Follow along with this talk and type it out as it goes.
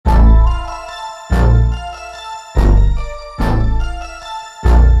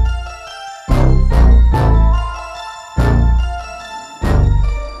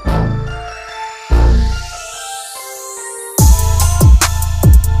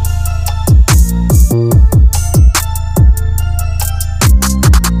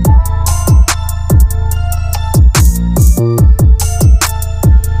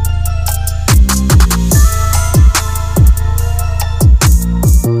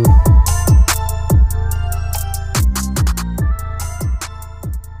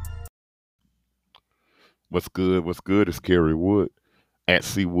What's good? What's good? It's Kerry Wood at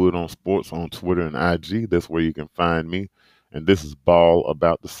C Wood on Sports on Twitter and IG. That's where you can find me. And this is Ball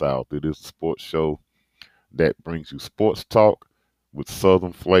About the South. It is a sports show that brings you sports talk with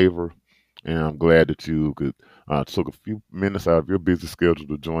Southern flavor. And I'm glad that you could took a few minutes out of your busy schedule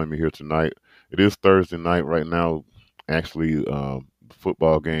to join me here tonight. It is Thursday night right now. Actually, the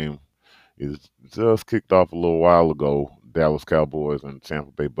football game is just kicked off a little while ago. Dallas Cowboys and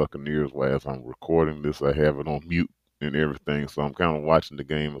Tampa Bay Buccaneers. Well, as I'm recording this, I have it on mute and everything, so I'm kind of watching the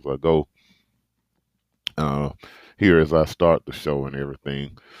game as I go uh, here as I start the show and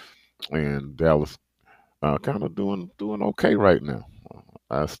everything. And Dallas kind of doing okay right now.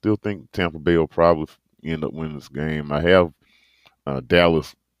 I still think Tampa Bay will probably end up winning this game. I have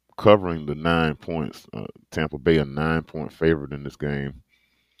Dallas covering the 9 points. Tampa Bay a 9 point favorite in this game.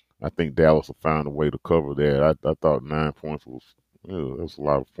 I think Dallas will find a way to cover that. I thought 9 points was that was a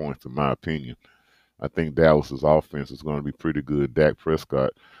lot of points in my opinion. I think Dallas's offense is going to be pretty good. Dak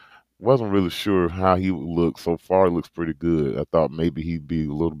Prescott wasn't really sure how he would look. So far, he looks pretty good. I thought maybe he'd be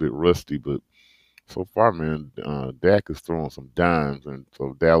a little bit rusty, but so far, man, Dak is throwing some dimes, and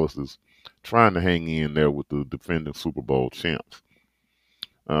so Dallas is trying to hang in there with the defending Super Bowl champs.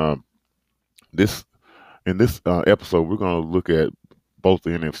 Um, this in this episode, we're going to look at both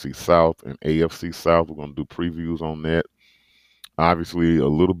the NFC South and AFC South. We're going to do previews on that. Obviously, a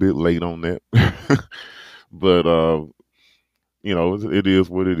little bit late on that, but it is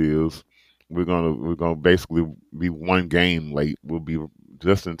what it is. We're gonna basically be one game late. We'll be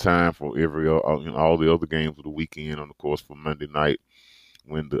just in time for all the other games of the weekend, and of course for Monday night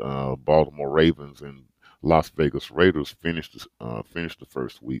when the Baltimore Ravens and Las Vegas Raiders finish the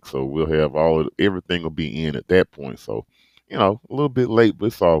first week. So we'll have everything will be in at that point. So a little bit late, but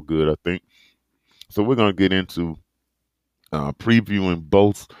it's all good, I think. So we're gonna get into previewing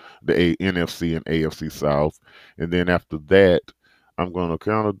both the NFC and AFC South, and then after that, I'm going to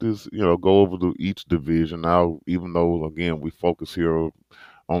kind of just go over each division. Now, even though again we focus here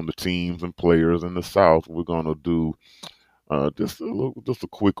on the teams and players in the South, we're going to do just a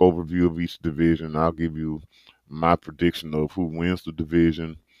quick overview of each division. I'll give you my prediction of who wins the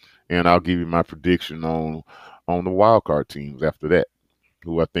division, and I'll give you my prediction on the wild card teams after that,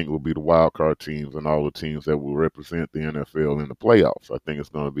 who I think will be the wild card teams and all the teams that will represent the NFL in the playoffs. I think it's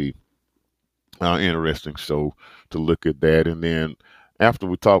going to be an interesting show to look at that. And then after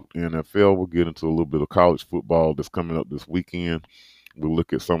we talk NFL, we'll get into a little bit of college football that's coming up this weekend. We'll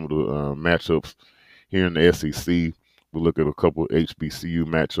look at some of the matchups here in the SEC. We'll look at a couple of HBCU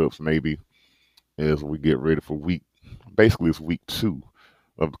matchups maybe as we get ready for basically it's week 2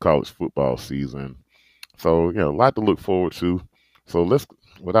 of the college football season. So, a lot to look forward to. So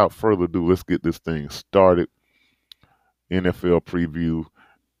without further ado, let's get this thing started. NFL preview.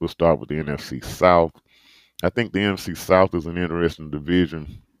 We'll start with the NFC South. I think the NFC South is an interesting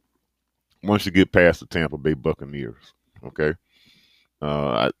division once you get past the Tampa Bay Buccaneers. Okay,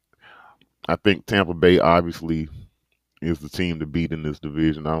 I think Tampa Bay obviously is the team to beat in this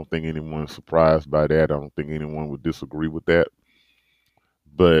division. I don't think anyone's surprised by that. I don't think anyone would disagree with that.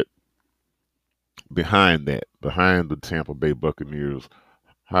 But behind the Tampa Bay Buccaneers,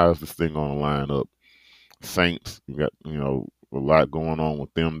 how is this thing going to line up? Saints, you got a lot going on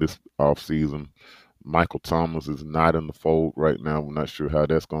with them this offseason. Michael Thomas is not in the fold right now. We're not sure how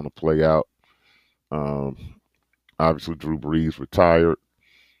that's going to play out. Um, Obviously, Drew Brees retired.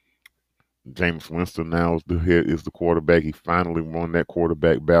 Jameis Winston now is the quarterback. He finally won that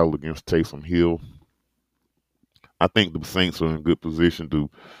quarterback battle against Taysom Hill. I think the Saints are in good position to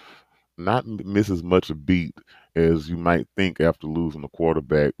not miss as much a beat as you might think after losing a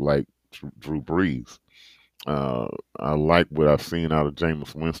quarterback like Drew Brees. I like what I've seen out of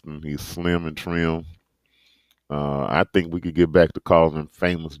Jameis Winston. He's slim and trim. I think we could get back to calling him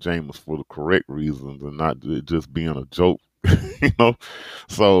famous Jameis for the correct reasons and not just being a joke, you know.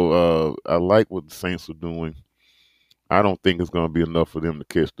 So I like what the Saints are doing. I don't think it's going to be enough for them to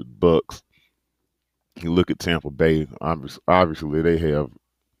catch the Bucks. You look at Tampa Bay. Obviously, they have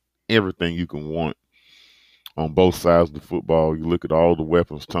everything you can want on both sides of the football. You look at all the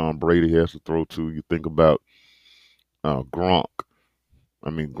weapons Tom Brady has to throw to. You think about Gronk. I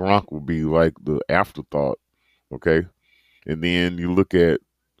mean, Gronk would be like the afterthought, okay? And then you look at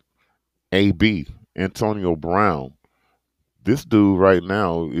AB, Antonio Brown. This dude right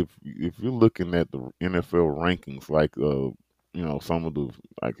now, if you're looking at the NFL rankings, like some of the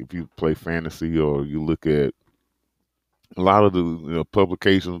like if you play fantasy or you look at a lot of the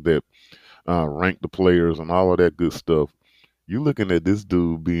publications that rank the players and all of that good stuff, you're looking at this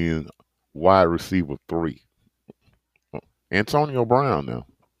dude being wide receiver 3. Antonio Brown now.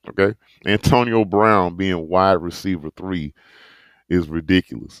 Okay, Antonio Brown being wide receiver 3 is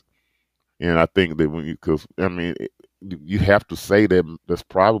ridiculous, and I think that because I mean, you have to say that that's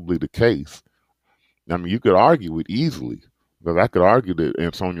probably the case. I mean, you could argue it easily because I could argue that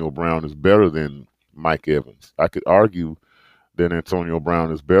Antonio Brown is better than Mike Evans. I could argue that Antonio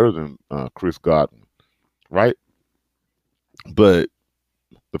Brown is better than Chris Godwin, right? But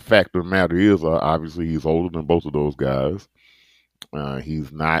the fact of the matter is, obviously, he's older than both of those guys.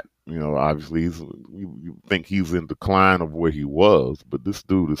 He's not, obviously, you think he's in decline of where he was, but this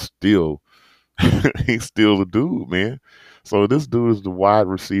dude is still, he's still a dude, man. So this dude is the wide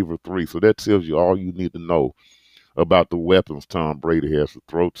receiver 3. So that tells you all you need to know about the weapons Tom Brady has to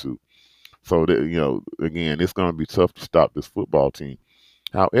throw to. So that again, it's going to be tough to stop this football team.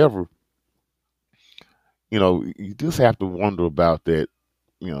 However, you just have to wonder about that.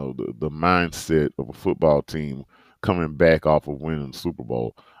 The mindset of a football team coming back off of winning the Super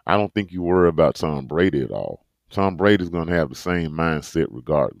Bowl. I don't think you worry about Tom Brady at all. Tom Brady's going to have the same mindset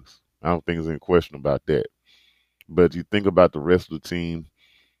regardless. I don't think there's any question about that. But you think about the rest of the team.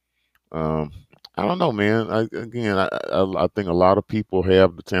 Um, I don't know, man. I think a lot of people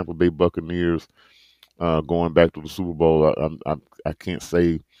have the Tampa Bay Buccaneers going back to the Super Bowl. I can't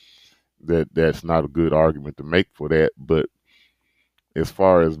say that that's not a good argument to make for that. But as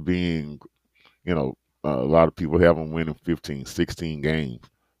far as being, a lot of people have them winning 15, 16 games.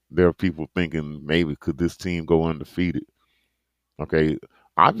 There are people thinking maybe could this team go undefeated? Okay,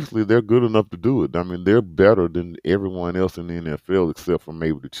 obviously they're good enough to do it. I mean, they're better than everyone else in the NFL except for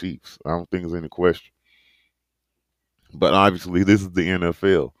maybe the Chiefs. I don't think there's any question. But obviously, this is the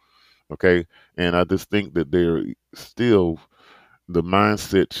NFL. Okay, and I just think that they're still the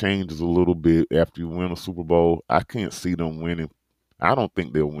mindset changes a little bit after you win a Super Bowl. I can't see them winning. I don't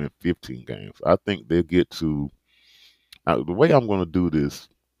think they'll win 15 games. I think they'll get to the way I'm going to do this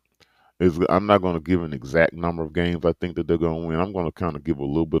is I'm not going to give an exact number of games I think that they're going to win. I'm going to kind of give a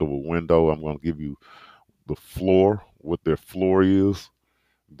little bit of a window. I'm going to give you the floor, what their floor is,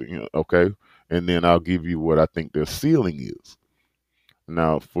 okay, and then I'll give you what I think their ceiling is.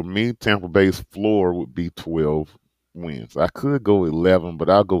 Now, for me, Tampa Bay's floor would be 12 wins. I could go 11, but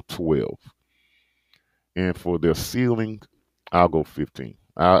I'll go 12. And for their ceiling, I'll go 15.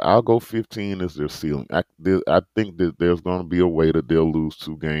 I'll go 15 as their ceiling. I think that there's going to be a way that they'll lose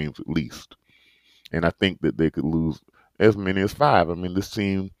 2 games at least. And I think that they could lose as many as 5. I mean, this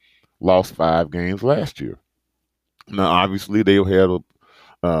team lost 5 games last year. Now, obviously, they had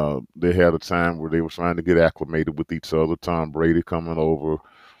a time where they were trying to get acclimated with each other. Tom Brady coming over,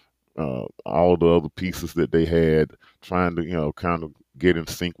 all the other pieces that they had, trying to kind of get in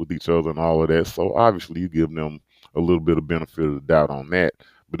sync with each other and all of that. So obviously, you give them a little bit of benefit of the doubt on that.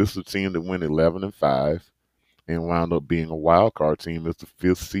 But it's a team that went 11-5 and wound up being a wild card team as the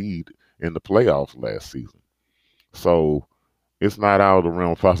 5th seed in the playoffs last season. So it's not out of the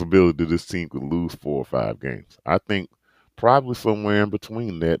realm of possibility that this team could lose 4 or 5 games. I think probably somewhere in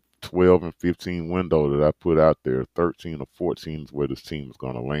between that 12 and 15 window that I put out there, 13 or 14 is where this team is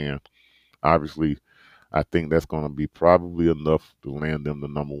going to land. Obviously, I think that's going to be probably enough to land them the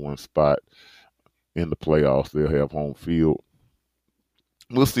number 1 spot in the playoffs. They'll have home field.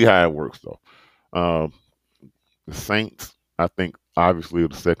 We'll see how it works, though. The Saints, I think, obviously, are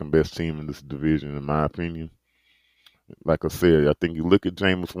the second best team in this division, in my opinion. Like I said, I think you look at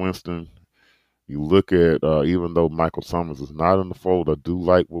Jameis Winston, you look at, even though Michael Thomas is not in the fold, I do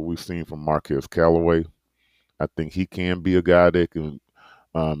like what we've seen from Marquez Callaway. I think he can be a guy that can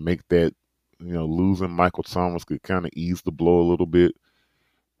make that, losing Michael Thomas could kind of ease the blow a little bit.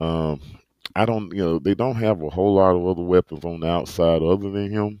 Um, I don't, they don't have a whole lot of other weapons on the outside other than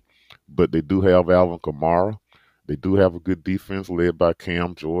him, but they do have Alvin Kamara. They do have a good defense led by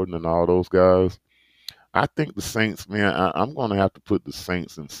Cam Jordan and all those guys. I think the Saints, man, I'm going to have to put the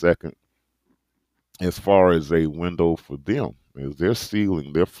Saints in second as far as a window for them. Is their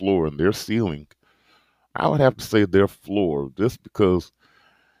ceiling, their floor, and their ceiling. I would have to say their floor, just because,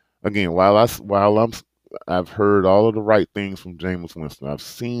 again, I've heard all of the right things from Jameis Winston. I've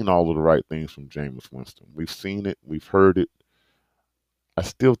seen all of the right things from Jameis Winston. We've seen it, we've heard it. I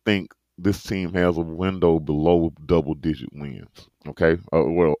still think this team has a window below double-digit wins. Okay,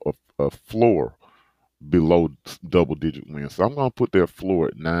 a floor below double-digit wins. So I'm going to put their floor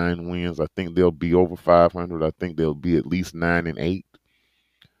at 9 wins. I think they'll be over 500. I think they'll be at least 9-8.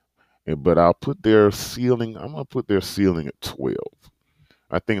 But I'll put their ceiling. I'm going to put their ceiling at 12.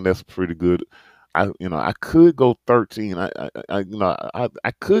 I think that's pretty good. I could go 13.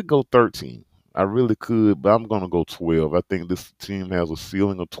 I could go 13. I really could, but I'm gonna go 12. I think this team has a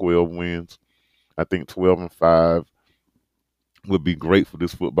ceiling of 12 wins. I think 12-5 would be great for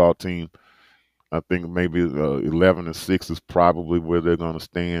this football team. I think maybe 11-6 is probably where they're going to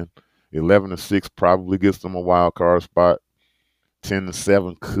stand. 11-6 probably gets them a wild card spot.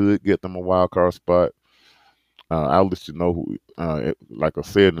 10-7 could get them a wild card spot. I'll let you know who. Like I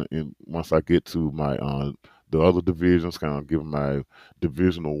said, once I get to my the other divisions, kind of give my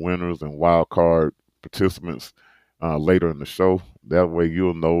divisional winners and wild card participants later in the show. That way,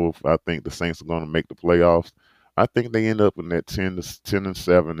 you'll know if I think the Saints are going to make the playoffs. I think they end up in that 10-7,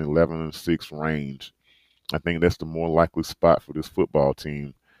 11-6 range. I think that's the more likely spot for this football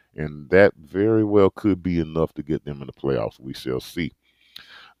team, and that very well could be enough to get them in the playoffs. We shall see.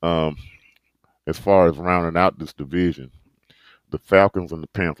 Um, as far as rounding out this division, the Falcons and the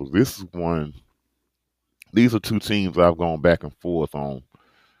Panthers. This is one. These are two teams I've gone back and forth on.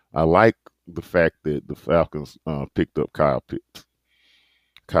 I like the fact that the Falcons picked up Kyle Pitts.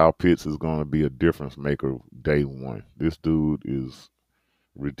 Kyle Pitts is going to be a difference maker day one. This dude is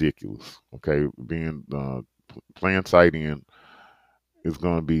ridiculous. Okay, being playing tight end is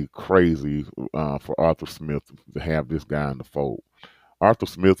going to be crazy for Arthur Smith to have this guy in the fold. Arthur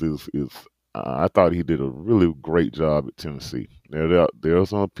Smith is I thought he did a really great job at Tennessee.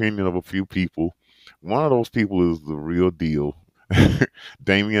 There's an opinion of a few people. One of those people is the real deal.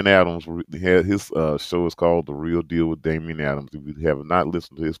 Damian Adams had his show is called The Real Deal with Damian Adams. If you have not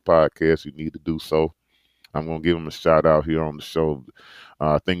listened to his podcast, you need to do so. I'm gonna give him a shout out here on the show.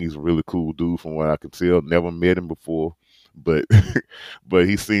 I think he's a really cool dude from what I can tell. Never met him before, but but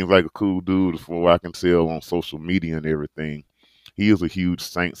he seems like a cool dude from what I can tell on social media and everything. He is a huge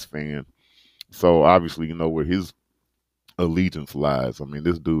Saints fan, so obviously you know where his allegiance lies. I mean,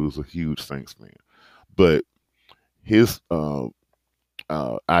 this dude is a huge Saints fan, but his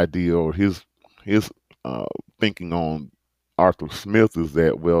idea or his uh, thinking on Arthur Smith is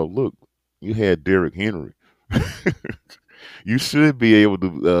that, well, look, you had Derrick Henry. You should be able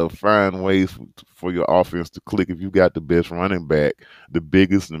to find ways for your offense to click if you got the best running back, the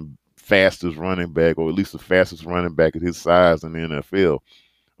biggest and fastest running back, or at least the fastest running back at his size in the NFL.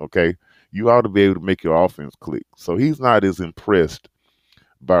 Okay, you ought to be able to make your offense click. So he's not as impressed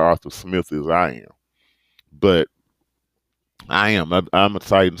by Arthur Smith as I am, but I am. I'm a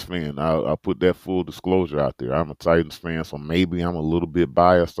Titans fan. I'll put that full disclosure out there. I'm a Titans fan, so maybe I'm a little bit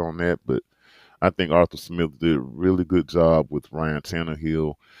biased on that, but I think Arthur Smith did a really good job with Ryan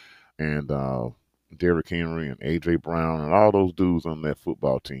Tannehill and Derrick Henry and AJ Brown and all those dudes on that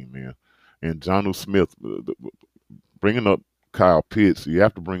football team, man. And Jonnu Smith, bringing up Kyle Pitts, you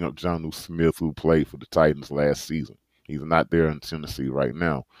have to bring up Jonnu Smith, who played for the Titans last season. He's not there in Tennessee right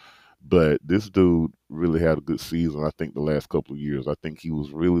now. But this dude really had a good season, I think, the last couple of years. I think he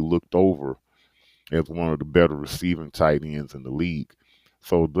was really looked over as one of the better receiving tight ends in the league.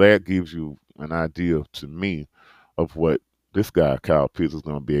 So that gives you an idea to me of what this guy, Kyle Pitts, is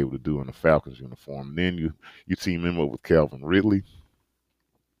going to be able to do in the Falcons uniform. And then you team him up with Calvin Ridley.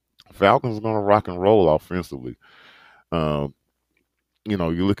 Falcons are going to rock and roll offensively. Um, you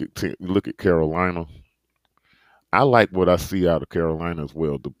look at Carolina. I like what I see out of Carolina as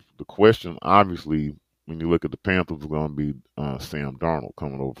well. The question, obviously, when you look at the Panthers, is going to be Sam Darnold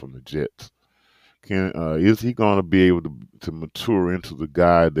coming over from the Jets. Is he going to be able to mature into the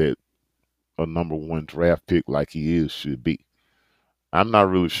guy that a number one draft pick like he is should be? I'm not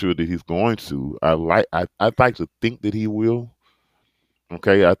really sure that he's going to. I'd like to think that he will.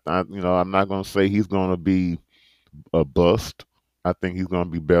 Okay, I'm not going to say he's going to be a bust. I think he's going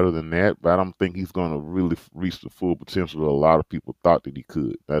to be better than that, but I don't think he's going to really reach the full potential that a lot of people thought that he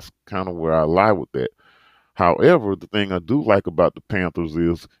could. That's kind of where I lie with that. However, the thing I do like about the Panthers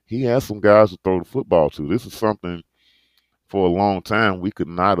is he has some guys to throw the football to. This is something for a long time we could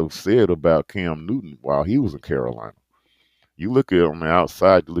not have said about Cam Newton while he was in Carolina. You look at on the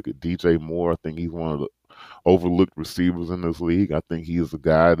outside, you look at DJ Moore. I think he's one of the overlooked receivers in this league. I think he is a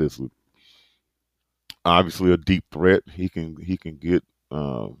guy that's obviously a deep threat. He can get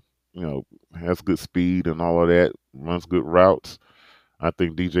has good speed and all of that. Runs good routes. I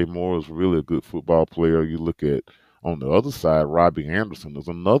think DJ Moore is really a good football player. You look at on the other side, Robbie Anderson is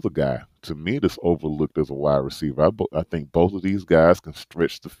another guy to me that's overlooked as a wide receiver. I think both of these guys can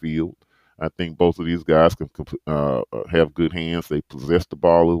stretch the field. I think both of these guys can have good hands. They possess the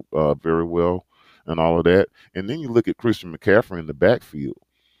ball very well and all of that. And then you look at Christian McCaffrey in the backfield.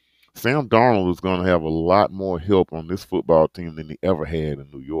 Sam Darnold is going to have a lot more help on this football team than he ever had in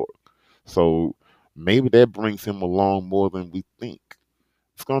New York. So maybe that brings him along more than we think.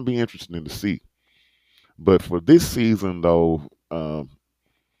 It's going to be interesting to see. But for this season, though,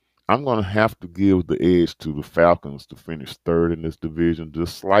 I'm going to have to give the edge to the Falcons to finish third in this division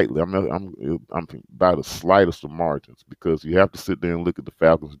just slightly. I'm by the slightest of margins because you have to sit there and look at the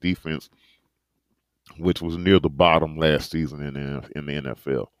Falcons defense, which was near the bottom last season in the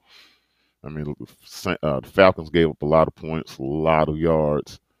NFL. I mean, the Falcons gave up a lot of points, a lot of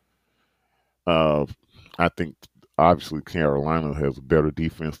yards. Uh, I think obviously Carolina has a better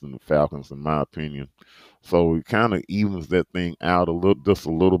defense than the Falcons, in my opinion. So it kind of evens that thing out just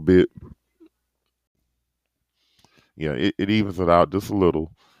a little bit. Yeah, it evens it out just a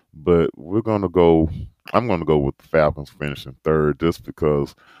little. But I'm gonna go with the Falcons finishing third just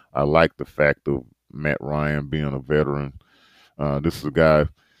because I like the fact of Matt Ryan being a veteran. This is a guy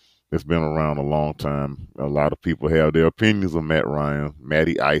that's been around a long time. A lot of people have their opinions of Matt Ryan.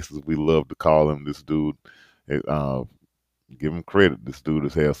 Matty Ice, as we love to call him, this dude. Uh, Give him credit. This dude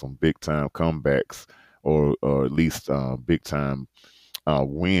has had some big time comebacks, or at least big time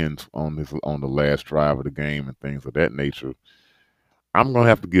wins on the last drive of the game and things of that nature. I'm gonna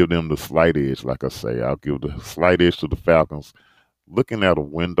have to give them the slight edge, like I say. I'll give the slight edge to the Falcons. Looking at a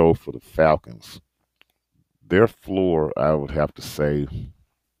window for the Falcons, their floor, I would have to say,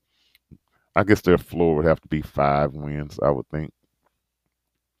 I guess their floor would have to be 5 wins. I would think.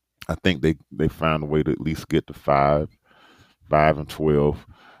 I think they find a way to at least get to 5, 5 and 12.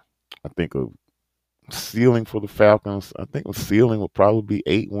 I think a ceiling for the Falcons. I think the ceiling would probably be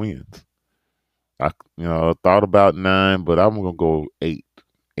 8 wins. I thought about 9, but I'm gonna go 8.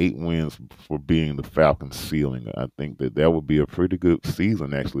 8 wins for being the Falcons' ceiling. I think that would be a pretty good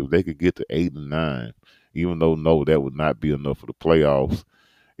season actually if they could get to 8 and 9. Even though no, that would not be enough for the playoffs.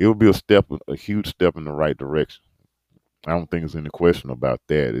 It would be a huge step in the right direction. I don't think there's any question about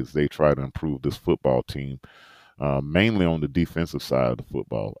that as they try to improve this football team, mainly on the defensive side of the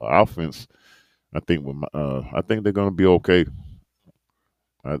football. Offense, I think they're going to be okay.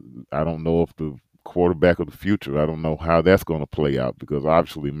 I, I don't know if the quarterback of the future, I don't know how that's going to play out because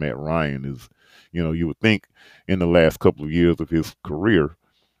obviously Matt Ryan is, you would think in the last couple of years of his career,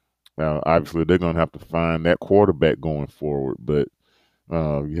 obviously they're going to have to find that quarterback going forward. But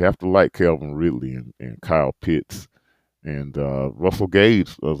you have to like Calvin Ridley and Kyle Pitts. And Russell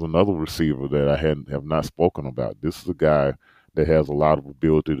Gage is another receiver that I have not spoken about. This is a guy that has a lot of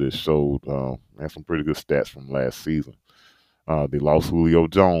ability that showed has some pretty good stats from last season. They lost Julio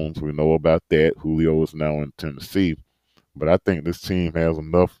Jones. We know about that. Julio is now in Tennessee. But I think this team has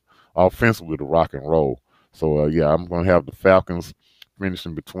enough offensively to rock and roll. So, yeah, I'm going to have the Falcons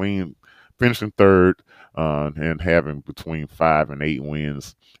finishing third and having between 5 and 8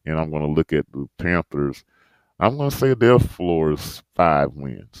 wins. And I'm going to look at the Panthers. I'm going to say their floor is 5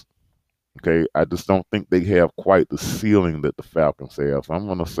 wins. Okay, I just don't think they have quite the ceiling that the Falcons have. So I'm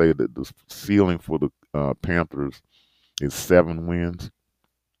going to say that the ceiling for the Panthers is 7 wins.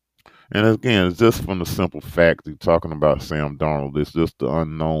 And again, it's just from the simple fact you're talking about Sam Darnold. It's just the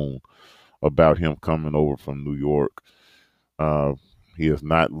unknown about him coming over from New York. He has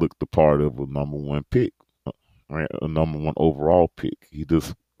not looked the part of a number one pick, right? A number one overall pick. He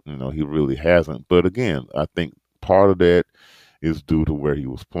just, he really hasn't. But again, I think part of that is due to where he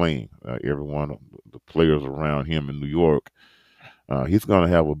was playing. Every one of the players around him in New York, he's going to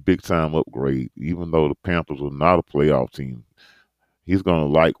have a big time upgrade. Even though the Panthers are not a playoff team, he's going to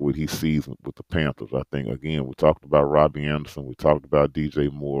like what he sees with the Panthers. I think, again, we talked about Robbie Anderson. We talked about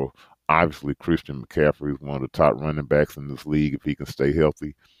DJ Moore. Obviously, Christian McCaffrey is one of the top running backs in this league if he can stay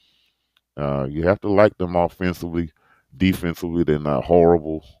healthy. You have to like them offensively. Defensively, they're not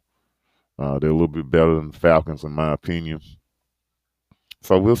horrible. They're a little bit better than the Falcons, in my opinion.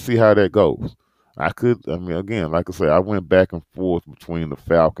 So we'll see how that goes. Again, like I said, I went back and forth between the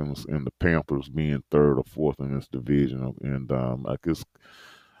Falcons and the Panthers being third or fourth in this division, and I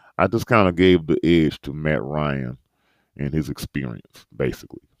just kind of gave the edge to Matt Ryan and his experience,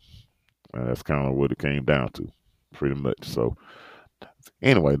 basically. That's kind of what it came down to, pretty much. So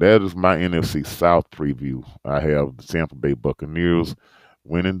anyway, that is my NFC South preview. I have the Tampa Bay Buccaneers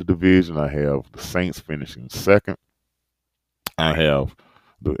winning the division. I have the Saints finishing second. I have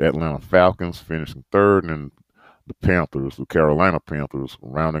the Atlanta Falcons finishing third, and the Carolina Panthers,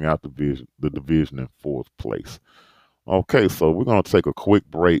 rounding out the division in fourth place. Okay, so we're going to take a quick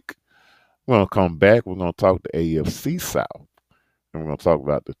break. We're going to come back. We're going to talk the AFC South. And we're going to talk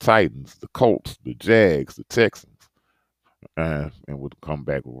about the Titans, the Colts, the Jags, the Texans. And we'll come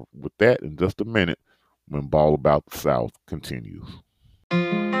back with that in just a minute when Ball About the South continues.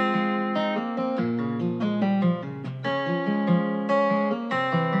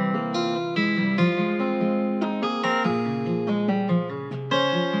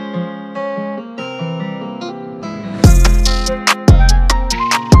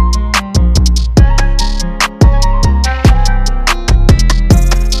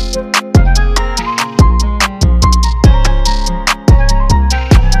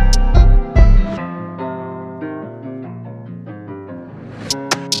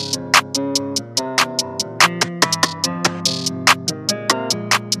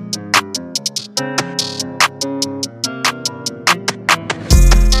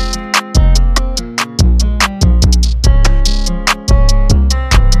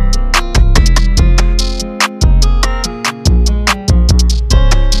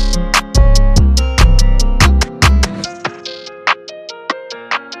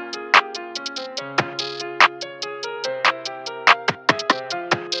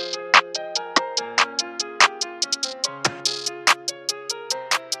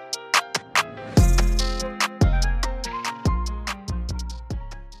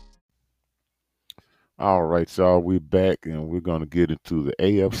 All right, y'all, we back and we're going to get into the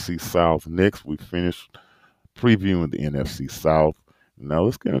AFC South next. We finished previewing the NFC South. Now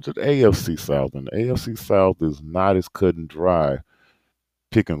let's get into the AFC South. And the AFC South is not as cut and dry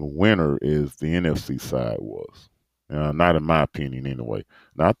picking a winner as the NFC side was. Not in my opinion, anyway.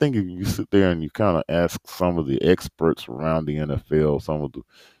 Now, I think if you sit there and you kind of ask some of the experts around the NFL, some of the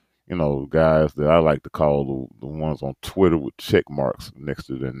guys that I like to call the ones on Twitter with check marks next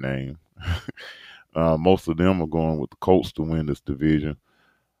to their name. Most of them are going with the Colts to win this division.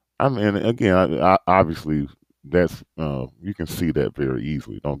 I mean, again, obviously, that's you can see that very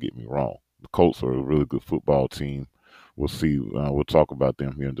easily. Don't get me wrong. The Colts are a really good football team. We'll see. We'll talk about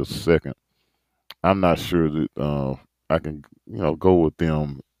them here in just a second. I'm not sure that I can, go with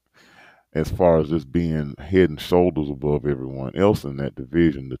them as far as just being head and shoulders above everyone else in that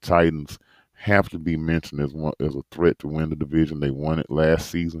division. The Titans have to be mentioned as a threat to win the division. They won it last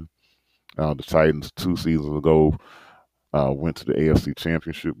season. The Titans 2 seasons ago went to the AFC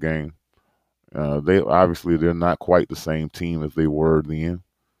Championship game. They're not quite the same team as they were then.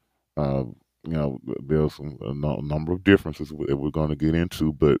 Uh, there's a number of differences that we're going to get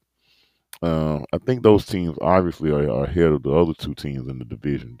into, but I think those teams obviously are ahead of the other two teams in the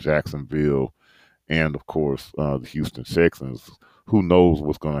division, Jacksonville and of course the Houston Texans. Who knows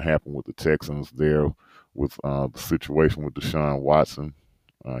what's going to happen with the Texans there with the situation with Deshaun Watson?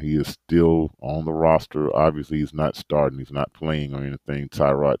 He is still on the roster. Obviously, he's not starting. He's not playing or anything.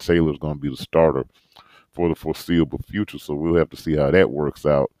 Tyrod Taylor is going to be the starter for the foreseeable future. So we'll have to see how that works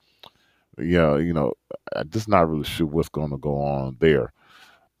out. Yeah, I'm just not really sure what's going to go on there.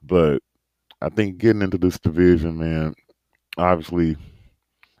 But I think getting into this division, man, obviously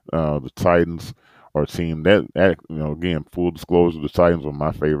the Titans are a team again, full disclosure, the Titans are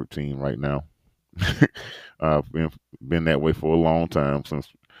my favorite team right now. Been that way for a long time, since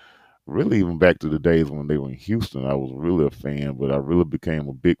really even back to the days when they were in Houston. I was really a fan, but I really became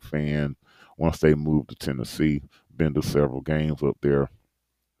a big fan once they moved to Tennessee. Been to several games up there.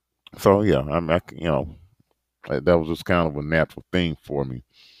 So yeah, that was just kind of a natural thing for me.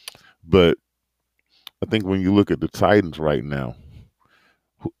 But I think when you look at the Titans right now,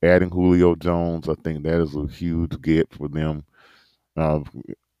 adding Julio Jones, I think that is a huge get for them. Uh,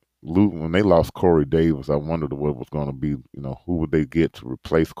 when they lost Corey Davis, I wondered what was going to be, who would they get to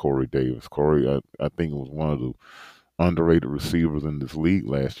replace Corey Davis? Corey, I think it was one of the underrated receivers in this league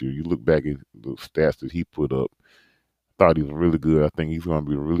last year. You look back at the stats that he put up, thought he was really good. I think he's going to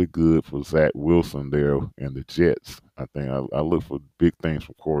be really good for Zach Wilson there and the Jets. I think I look for big things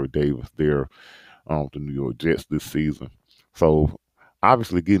from Corey Davis there the New York Jets this season. So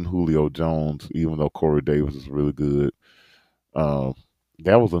obviously getting Julio Jones, even though Corey Davis is really good, uh,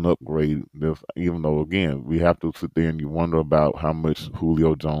 that was an upgrade. Even though, again, we have to sit there and you wonder about how much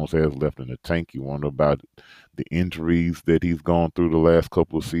Julio Jones has left in the tank. You wonder about the injuries that he's gone through the last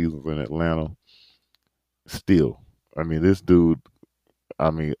couple of seasons in Atlanta. Still, I mean, this dude,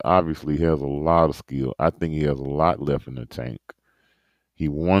 obviously has a lot of skill. I think he has a lot left in the tank. He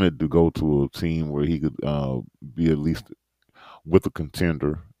wanted to go to a team where he could be at least with a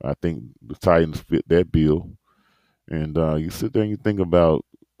contender. I think the Titans fit that bill. And you sit there and you think about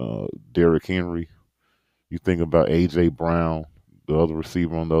Derrick Henry. You think about A.J. Brown, the other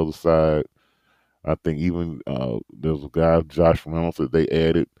receiver on the other side. I think even there's a guy, Josh Reynolds, that they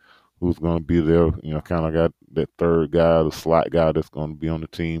added who's going to be there. Kind of got that third guy, the slot guy that's going to be on the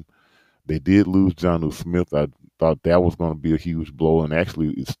team. They did lose Jonnu Smith. I thought that was going to be a huge blow, and actually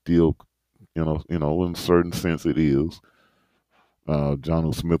it's still, in a certain sense it is.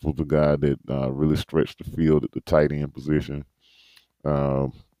 Jonnu Smith was the guy that really stretched the field at the tight end position.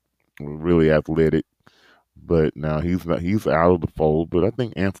 Um, really athletic, but now he's out of the fold. But I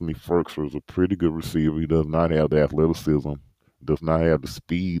think Anthony Firkser is a pretty good receiver. He does not have the athleticism, does not have the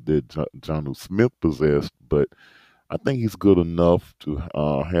speed that Jonnu Smith possessed, but I think he's good enough to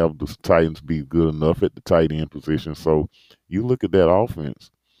have the Titans be good enough at the tight end position. So you look at that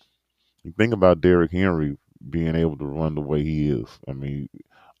offense, you think about Derrick Henry being able to run the way he is. I mean,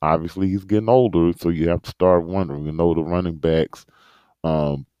 obviously he's getting older, so you have to start wondering. The running backs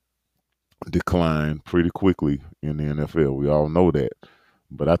um, decline pretty quickly in the NFL. We all know that.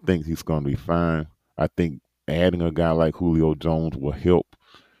 But I think he's going to be fine. I think adding a guy like Julio Jones will help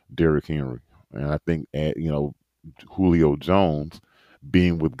Derrick Henry. And I think, Julio Jones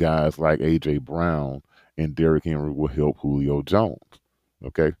being with guys like A.J. Brown and Derrick Henry will help Julio Jones.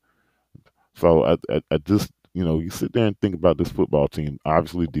 Okay? So I just, you sit there and think about this football team.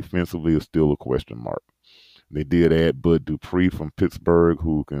 Obviously, defensively is still a question mark. They did add Bud Dupree from Pittsburgh,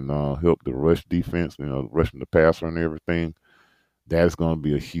 who can help the rush defense, rushing the passer and everything. That's going to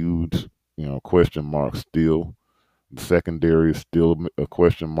be a huge question mark still. The secondary is still a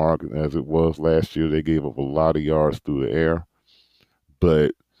question mark as it was last year. They gave up a lot of yards through the air,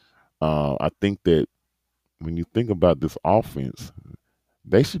 but I think that when you think about this offense,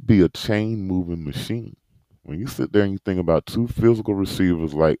 they should be a chain moving machine. When you sit there and you think about two physical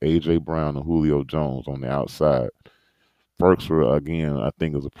receivers like AJ Brown and Julio Jones on the outside, Firkser again I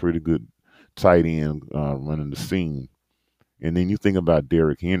think is a pretty good tight end running the seam, and then you think about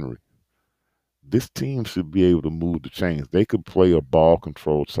Derrick Henry. This team should be able to move the chains. They could play a ball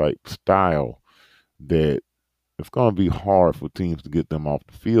control type style that it's going to be hard for teams to get them off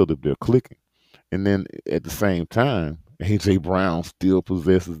the field if they're clicking. And then at the same time, AJ Brown still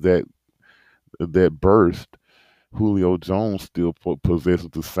possesses that burst. Julio Jones still possesses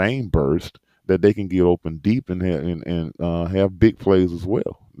the same burst that they can get open deep and have big plays as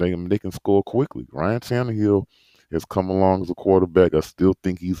well. They can score quickly. Ryan Tannehill has come along as a quarterback. I still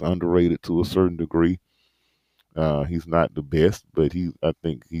think he's underrated to a certain degree. He's not the best, but I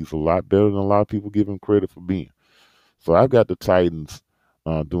think he's a lot better than a lot of people give him credit for being. So I've got the Titans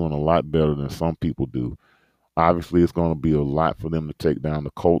doing a lot better than some people do. Obviously, it's going to be a lot for them to take down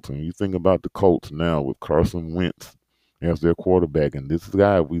the Colts. And you think about the Colts now with Carson Wentz as their quarterback, and this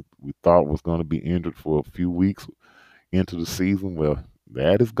guy we thought was going to be injured for a few weeks into the season. Well,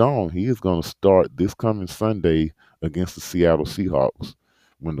 that is gone. He is going to start this coming Sunday against the Seattle Seahawks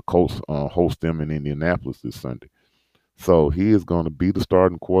when the Colts host them in Indianapolis this Sunday. So he is going to be the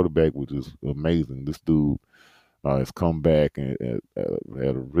starting quarterback, which is amazing. This dude has come back and at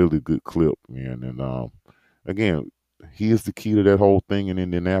a really good clip, man. And again, he is the key to that whole thing in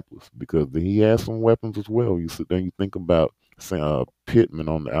Indianapolis because he has some weapons as well. You sit there and you think about Pittman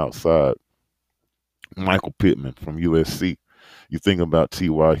on the outside, Michael Pittman from USC. You think about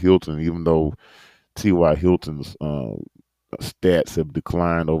T.Y. Hilton, even though T.Y. Hilton's stats have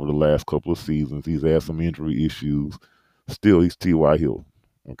declined over the last couple of seasons. He's had some injury issues. Still, he's T.Y. Hilton.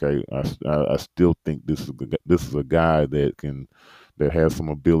 Okay, I still think this is a guy that has some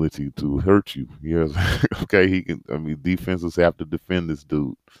ability to hurt you. Yes, okay, he can. I mean, defenses have to defend this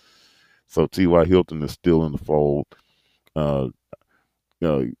dude. So T.Y. Hilton is still in the fold. Uh,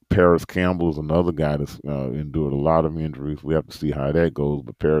 Paris Campbell is another guy that's endured a lot of injuries. We have to see how that goes.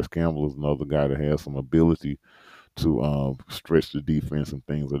 But Paris Campbell is another guy that has some ability to stretch the defense and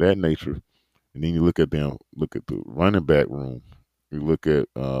things of that nature. And then you look at the running back room. You look at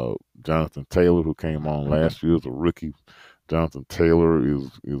Jonathan Taylor, who came on last year as a rookie. Jonathan Taylor is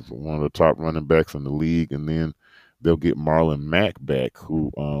one of the top running backs in the league, and then they'll get Marlon Mack back,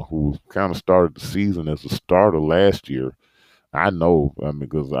 who kind of started the season as a starter last year. I know,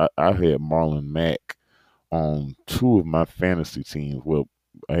 because I had Marlon Mack on two of my fantasy teams. Well,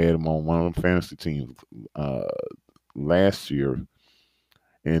 I had him on one of the fantasy teams last year,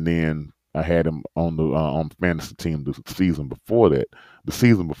 and then I had him on the fantasy team the season before that. The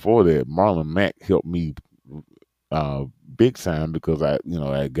season before that, Marlon Mack helped me big time because I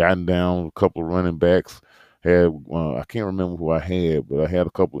had gotten down a couple of running backs. Had I can't remember who I had, but I had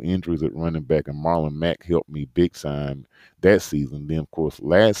a couple of injuries at running back, and Marlon Mack helped me big time that season. Then, of course,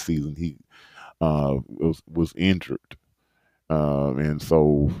 last season he was injured, and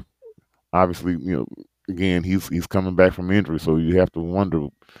so obviously, again he's coming back from injury, so you have to wonder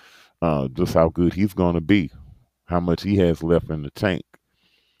just how good he's going to be, how much he has left in the tank.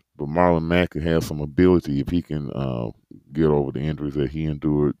 But Marlon Mack has some ability if he can get over the injuries that he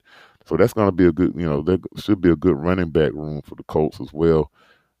endured. So that's going to be a good, there should be a good running back room for the Colts as well.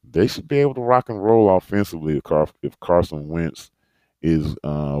 They should be able to rock and roll offensively if Carson Wentz is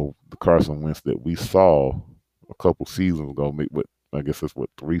the Carson Wentz that we saw a couple seasons ago. I guess that's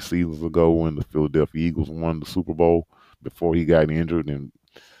 3 seasons ago when the Philadelphia Eagles won the Super Bowl before he got injured, and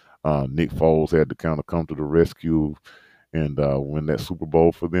Nick Foles had to kind of come to the rescue and win that Super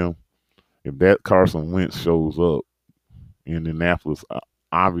Bowl for them. If that Carson Wentz shows up, Indianapolis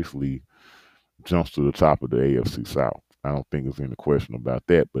obviously jumps to the top of the AFC South. I don't think there's any question about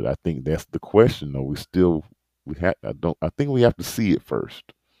that, but I think that's the question though. I think we have to see it first.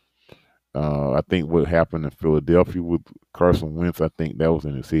 I think what happened in Philadelphia with Carson Wentz, I think that was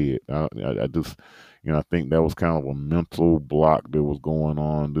in his head. I just, I think that was kind of a mental block that was going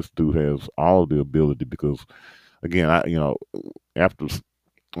on. This dude has all the ability because, again, after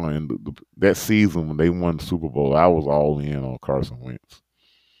that season when they won the Super Bowl, I was all in on Carson Wentz.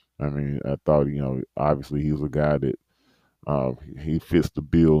 I mean, I thought, obviously he was a guy that he fits the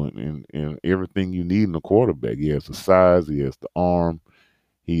bill and everything you need in a quarterback. He has the size, he has the arm,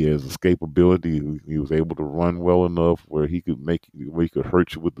 he has escapability. He was able to run well enough where he could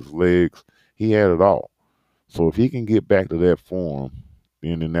hurt you with his legs. He had it all. So if he can get back to that form, the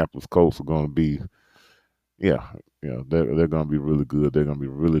Indianapolis Colts are going to be, yeah, they're going to be really good. They're going to be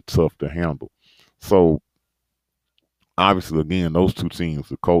really tough to handle. So obviously, again, those two teams,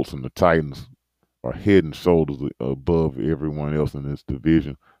 the Colts and the Titans, are head and shoulders above everyone else in this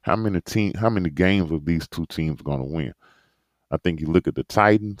division. How many games are these two teams going to win? I think you look at the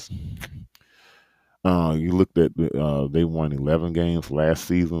Titans. You looked at they won 11 games last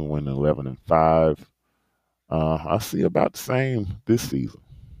season, went 11-5. I see about the same this season.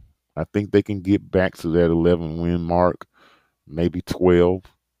 I think they can get back to that 11 win mark, maybe 12.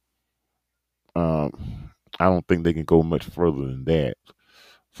 Um, I don't think they can go much further than that.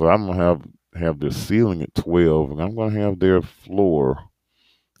 So I'm gonna have their ceiling at 12, and I'm gonna have their floor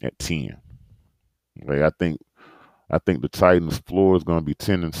at 10. Like I think the Titans' floor is gonna be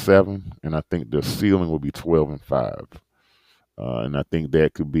 10-7, and I think their ceiling will be 12-5. And I think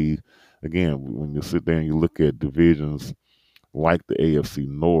that could be, again, when you sit there and you look at divisions like the AFC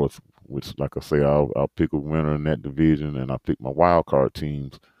North, which, like I say, I'll pick a winner in that division, and I'll pick my wild card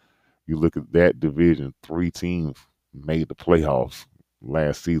teams. You look at that division, three teams made the playoffs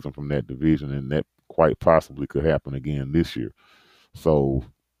last season from that division, and that quite possibly could happen again this year. So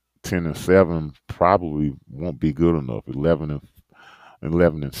 10-7 probably won't be good enough.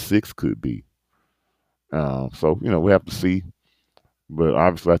 11-6 could be. So we have to see. But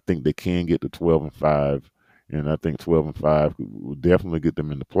obviously, I think they can get to 12-5, and I think 12-5 will definitely get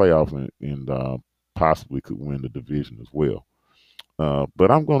them in the playoffs and possibly could win the division as well.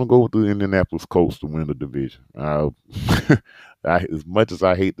 But I'm going to go with the Indianapolis Colts to win the division. As much as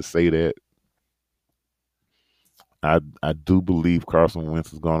I hate to say that, I do believe Carson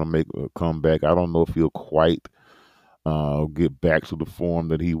Wentz is going to make a comeback. I don't know if he'll quite get back to the form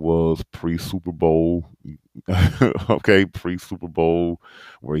that he was pre Super Bowl. Okay, pre Super Bowl,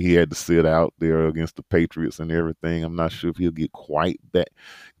 where he had to sit out there against the Patriots and everything. I'm not sure if he'll get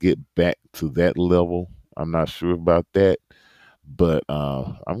back to that level. I'm not sure about that. But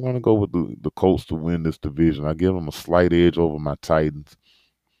I'm going to go with the Colts to win this division. I give them a slight edge over my Titans.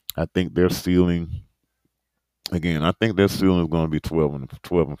 I think their ceiling, again, I think their ceiling is going to be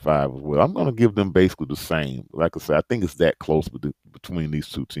 12-5 as well. I'm going to give them basically the same. Like I said, I think it's that close between these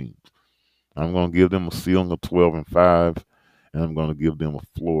two teams. I'm going to give them a ceiling of 12-5, and I'm going to give them a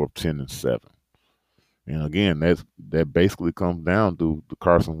floor of 10-7. And again, that basically comes down to the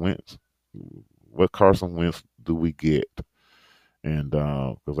Carson Wentz. What Carson Wentz do we get? And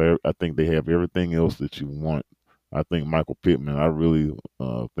because I think they have everything else that you want. I think Michael Pittman. I really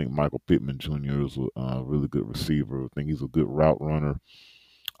think Michael Pittman Jr. is a really good receiver. I think he's a good route runner.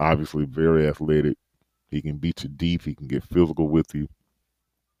 Obviously, very athletic. He can beat you deep. He can get physical with you.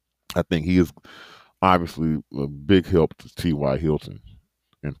 I think he is obviously a big help to T.Y. Hilton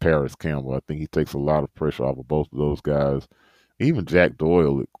and Paris Campbell. I think he takes a lot of pressure off of both of those guys. Even Jack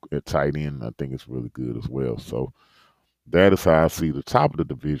Doyle at tight end, I think is really good as well. So that is how I see the top of the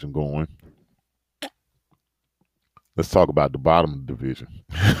division going. Let's talk about the bottom of the division.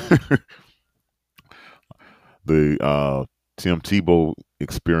 The Tim Tebow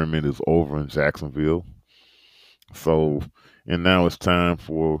experiment is over in Jacksonville. So, and now it's time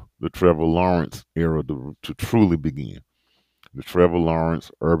for the Trevor Lawrence era to truly begin. The Trevor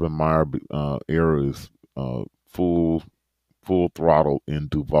Lawrence, Urban Meyer era is full throttle in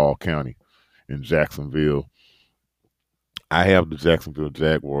Duval County in Jacksonville. I have the Jacksonville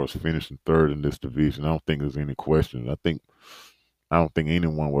Jaguars finishing third in this division. I don't think there's any question. I don't think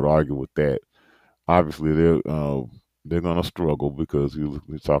anyone would argue with that. Obviously, they're going to struggle because you're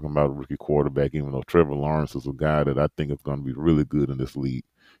talking about a rookie quarterback. Even though Trevor Lawrence is a guy that I think is going to be really good in this league,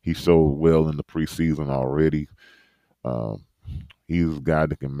 he showed well in the preseason already. Um, he's a guy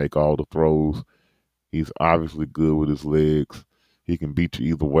that can make all the throws. He's obviously good with his legs. He can beat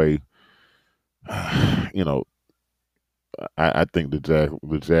you either way. You know, I think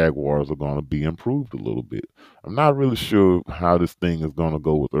the Jaguars are going to be improved a little bit. I'm not really sure how this thing is going to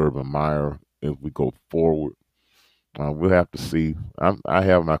go with Urban Meyer as we go forward. We'll have to see. I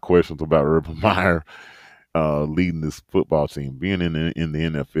have my questions about Urban Meyer leading this football team, being in the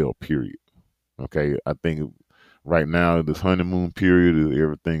NFL. Period. Okay, I think right now this honeymoon period,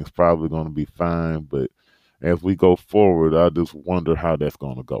 everything's probably going to be fine. But as we go forward, I just wonder how that's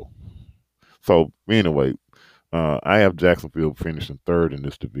going to go. So anyway, I have Jacksonville finishing third in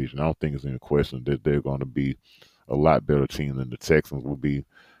this division. I don't think there's any question that they're going to be a lot better team than the Texans will be.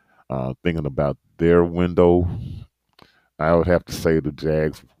 Thinking about their window, I would have to say the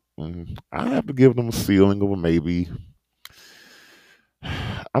Jags. I have to give them a ceiling of maybe.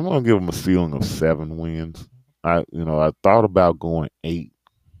 I'm going to give them a ceiling of 7 wins. I thought about going 8.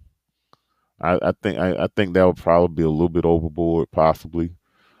 I think that would probably be a little bit overboard, possibly.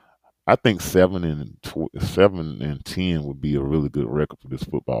 I think 7-10 would be a really good record for this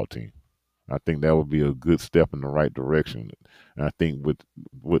football team. I think that would be a good step in the right direction. And I think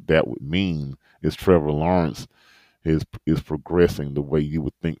what that would mean is Trevor Lawrence is progressing the way you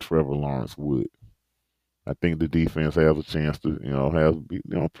would think Trevor Lawrence would. I think the defense has a chance to, has be,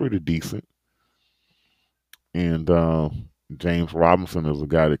 pretty decent. And James Robinson is a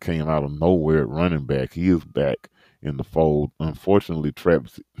guy that came out of nowhere at running back. He is back in the fold. Unfortunately,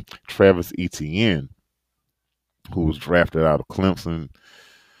 Travis Etienne, who was drafted out of Clemson,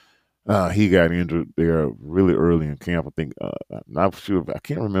 he got injured there really early in camp. I think not sure. I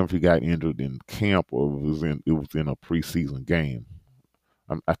can't remember if he got injured in camp or it was in a preseason game.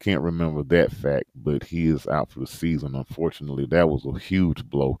 I can't remember that fact, but he is out for the season. Unfortunately, that was a huge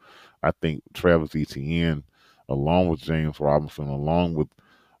blow. I think Travis Etienne, along with James Robinson, along with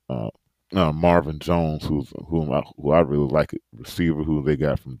uh, Marvin Jones, who I really like, a receiver who they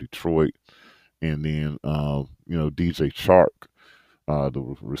got from Detroit, and then DJ Chark,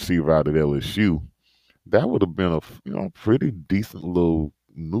 the receiver out of LSU. That would have been a pretty decent little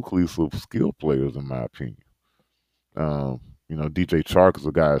nucleus of skill players, in my opinion. Um, DJ Chark is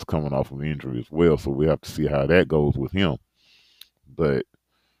a guy that's coming off of injury as well, so we have to see how that goes with him. But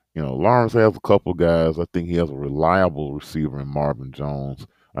Lawrence has a couple guys. I think he has a reliable receiver in Marvin Jones.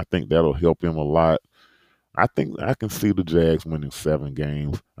 I think that'll help him a lot. I think I can see the Jags winning 7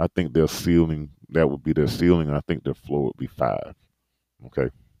 games. I think their ceiling, that would be their ceiling. I think their floor would be 5. Okay.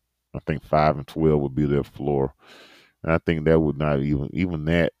 I think 5-12 would be their floor. And I think that would not even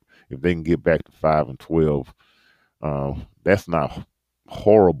that, if they can get back to 5-12, that's not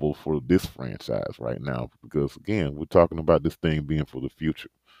horrible for this franchise right now, because again, we're talking about this thing being for the future.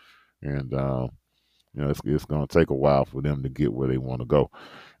 And it's going to take a while for them to get where they want to go.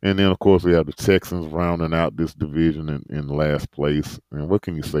 And then, of course, we have the Texans rounding out this division in last place. And what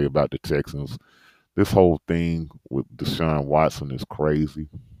can you say about the Texans? This whole thing with Deshaun Watson is crazy.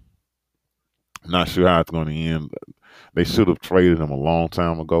 Not sure how it's going to end. They should have traded him a long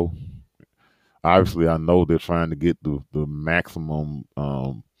time ago. Obviously, I know they're trying to get the maximum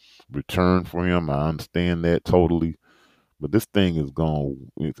return for him. I understand that totally. But this thing is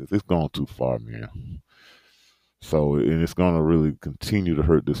it's gone too far, man. So, and it's going to really continue to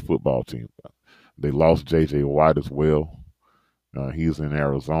hurt this football team. They lost J.J. Watt as well. He's in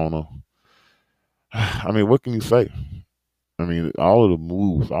Arizona. I mean, what can you say? I mean, all of the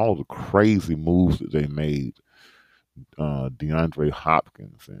moves, all of the crazy moves that they made, DeAndre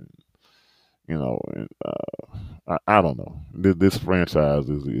Hopkins, and and I don't know. This franchise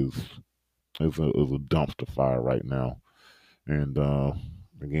is a dumpster fire right now, and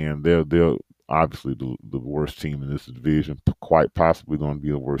again, they're obviously the worst team in this division, quite possibly going to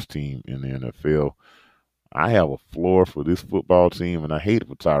be the worst team in the NFL. I have a floor for this football team, and I hate it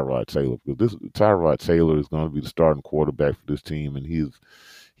for Tyrod Taylor, because this Tyrod Taylor is going to be the starting quarterback for this team, and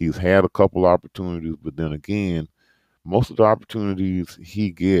he's had a couple opportunities, but then again, most of the opportunities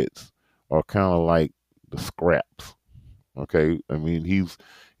he gets are kind of like the scraps. Okay, I mean he's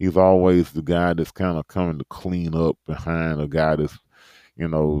always the guy that's kind of coming to clean up behind a guy that's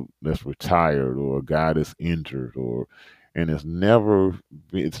retired, or a guy that's injured, or and it's never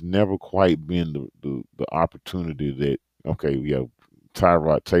quite been the opportunity that, okay, yeah,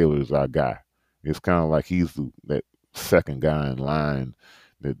 Tyrod Taylor is our guy. It's kind of like he's that second guy in line,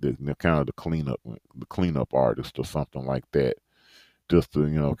 that kind of the cleanup artist or something like that, just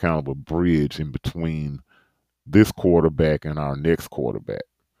to kind of a bridge in between this quarterback and our next quarterback.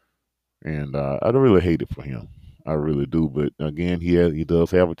 And I really hate it for him. I really do. But again, he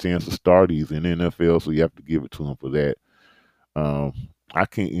does have a chance to start. He's in the NFL, so you have to give it to him for that. Um, I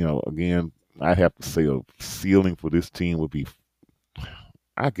can't, again, I have to say a ceiling for this team would be,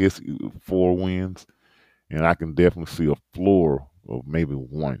 I guess, 4 wins, and I can definitely see a floor of maybe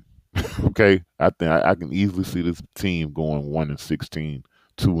 1. Okay, I think I can easily see this team going 1-16,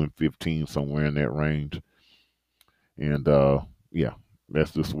 2-15, somewhere in that range. And yeah,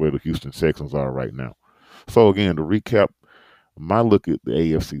 that's just where the Houston Texans are right now. So again, to recap, my look at the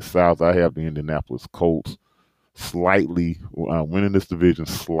AFC South, I have the Indianapolis Colts slightly winning this division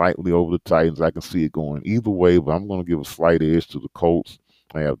slightly over the Titans. I can see it going either way, but I'm going to give a slight edge to the Colts.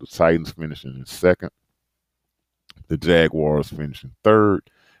 I have the Titans finishing in second, the Jaguars finishing third,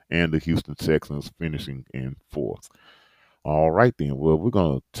 and the Houston Texans finishing in fourth. All right, then. Well, we're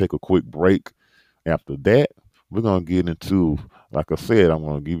going to take a quick break. After that, we're going to get into, like I said, I'm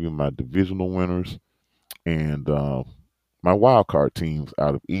going to give you my divisional winners and my wild card teams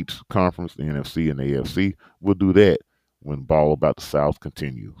out of each conference, the NFC and the AFC. We'll do that when Ball About the South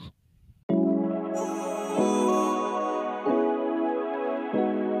continues.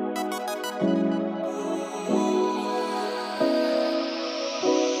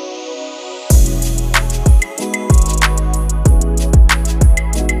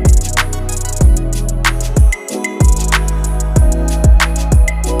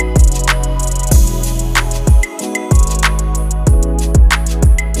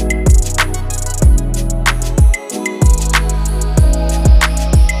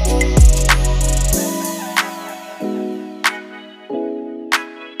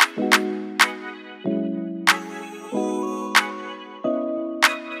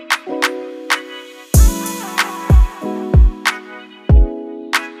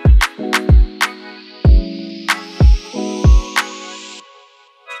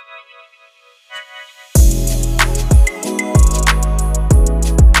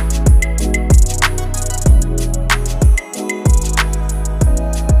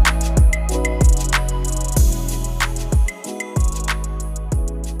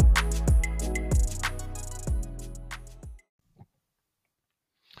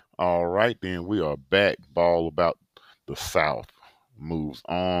 right, then we are back. Ball about the South moves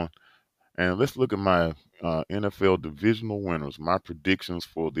on. And let's look at my NFL divisional winners, my predictions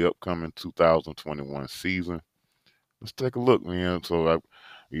for the upcoming 2021 season. Let's take a look, man.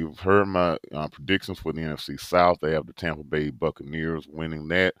 You've heard my predictions for the NFC South. I have the Tampa Bay Buccaneers winning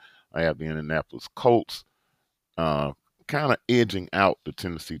that. I have the Indianapolis Colts uh, kind of edging out the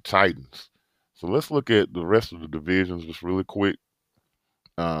Tennessee Titans. So let's look at the rest of the divisions just really quick.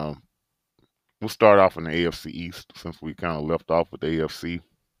 Um, we'll start off in the AFC East since we kind of left off with the AFC.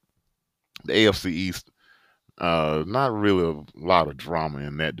 The AFC East, not really a lot of drama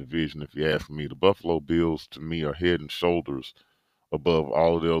in that division, if you ask me. The Buffalo Bills, to me, are head and shoulders above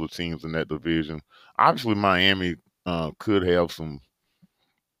all of the other teams in that division. Obviously, Miami could have some,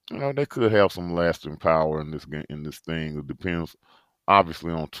 they could have some lasting power in this game, in this thing. It depends,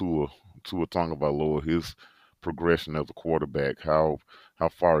 obviously, on Tua Tagovailoa, his progression as a quarterback. How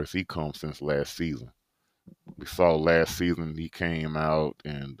far has he come since last season? We saw last season he came out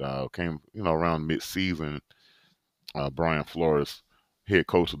and came, around mid-season. Brian Flores, head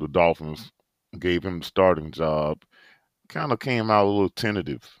coach of the Dolphins, gave him the starting job. Kind of came out a little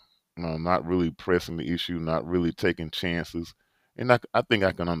tentative, not really pressing the issue, not really taking chances. And I think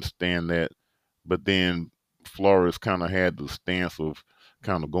I can understand that. But then Flores kind of had the stance of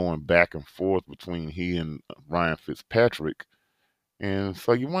kind of going back and forth between he and Ryan Fitzpatrick. And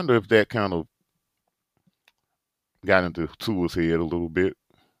so you wonder if that kind of got into Tua's head a little bit,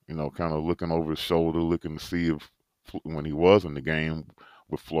 kind of looking over his shoulder, looking to see if when he was in the game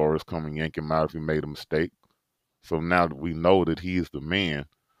with Flores coming yank him out if he made a mistake. So now that we know that he is the man,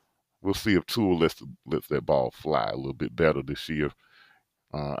 we'll see if Tua lets that ball fly a little bit better this year.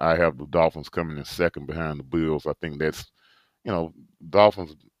 I have the Dolphins coming in second behind the Bills. I think that's,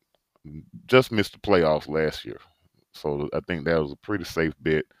 Dolphins just missed the playoffs last year. So I think that was a pretty safe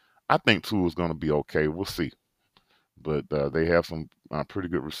bet. I think Tua's going to be okay. We'll see. But they have some pretty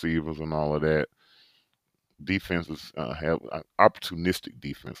good receivers and all of that. Defenses have opportunistic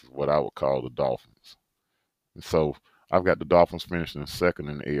defense is what I would call the Dolphins. And so I've got the Dolphins finishing second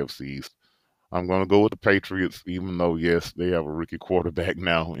in the AFC East. I'm going to go with the Patriots, even though, yes, they have a rookie quarterback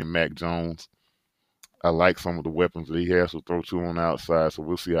now in Mac Jones. I like some of the weapons that he has to throw to on the outside, so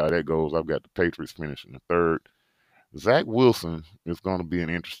we'll see how that goes. I've got the Patriots finishing the third. Zach Wilson is going to be an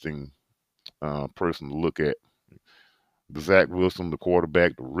interesting person to look at. The Zach Wilson, the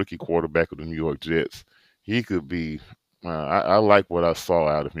quarterback, the rookie quarterback of the New York Jets, he could be. I like what I saw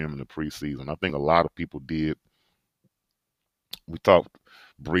out of him in the preseason. I think a lot of people did. We talked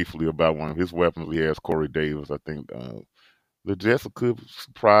briefly about one of his weapons. He has Corey Davis. I think the Jets could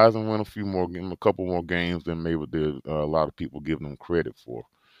surprise and win a few more, a couple more games than maybe a lot of people give them credit for.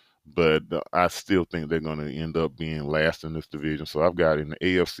 But I still think they're going to end up being last in this division. So I've got in the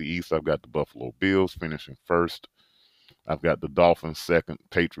AFC East, I've got the Buffalo Bills finishing first. I've got the Dolphins second,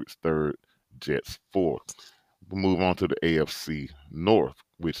 Patriots third, Jets fourth. We'll move on to the AFC North,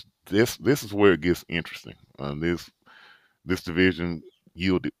 which this is where it gets interesting. This division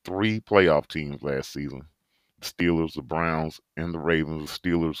yielded three playoff teams last season: the Steelers, the Browns, and the Ravens. The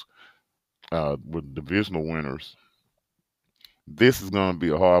Steelers were divisional winners. This is going to be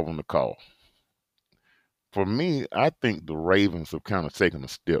a hard one to call. For me, I think the Ravens have kind of taken a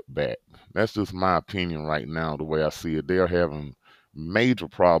step back. That's just my opinion right now, the way I see it. They're having major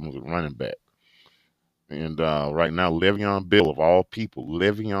problems with running back. And right now, Le'Veon Bell, of all people,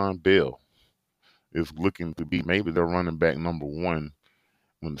 Le'Veon Bell is looking to be maybe their running back number one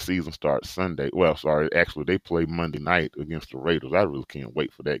when the season starts Sunday. Well, sorry, actually, they play Monday night against the Raiders. I really can't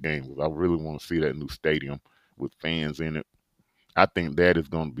wait for that game because I really want to see that new stadium with fans in it. I think that is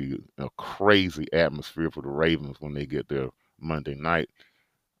going to be a crazy atmosphere for the Ravens when they get there Monday night.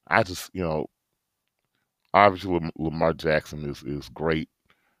 I just, obviously Lamar Jackson is great.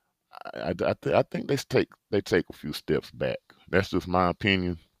 I think they take a few steps back. That's just my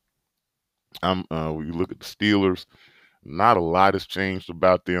opinion. When you look at the Steelers, not a lot has changed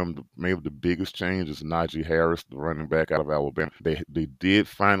about them. Maybe the biggest change is Najee Harris, the running back out of Alabama. They did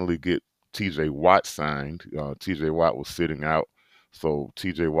finally get T.J. Watt signed. T.J. Watt was sitting out, so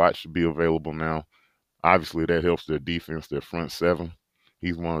T.J. Watt should be available now. Obviously, that helps their defense, their front seven.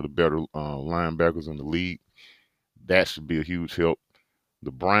 He's one of the better linebackers in the league. That should be a huge help.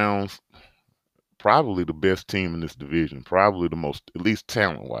 The Browns, probably the best team in this division, probably the most, at least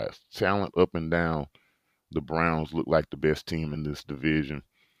talent-wise, talent up and down. The Browns look like the best team in this division.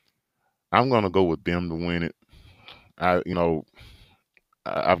 I'm going to go with them to win it. I've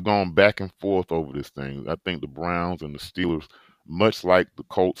gone back and forth over this thing. I think the Browns and the Steelers, much like the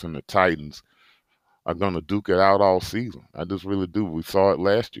Colts and the Titans, are going to duke it out all season. I just really do. We saw it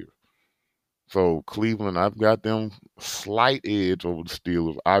last year. So Cleveland, I've got them slight edge over the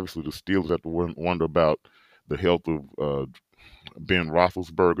Steelers. Obviously, the Steelers have to wonder about the health of Ben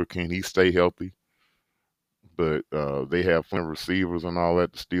Roethlisberger. Can he stay healthy? But they have plenty of receivers and all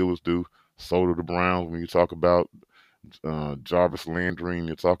that. The Steelers do. So do the Browns. When you talk about Jarvis Landry and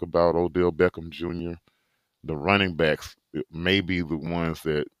you talk about Odell Beckham Jr., the running backs may be the ones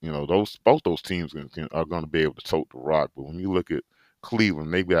that those both those teams are going to be able to tote the rock. But when you look at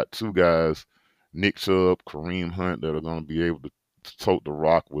Cleveland, they've got two guys, Nick Chubb, Kareem Hunt, that are going to be able to tote the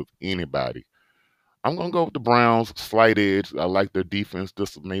rock with anybody. I'm going to go with the Browns, slight edge. I like their defense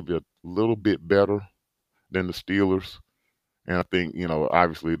just maybe a little bit better than the Steelers. And I think,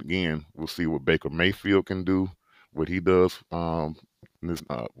 obviously, again, we'll see what Baker Mayfield can do, what he does this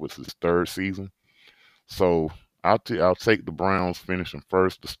with his third season. So I'll take the Browns finishing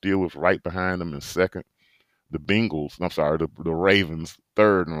first, the Steelers right behind them in second, the Ravens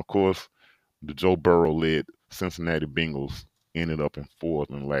third, and of course the Joe Burrow-led Cincinnati Bengals ended up in fourth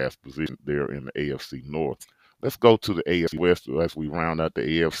and last position there in the AFC North. Let's go to the AFC West as we round out the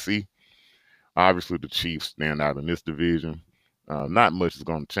AFC. Obviously, the Chiefs stand out in this division. Not much is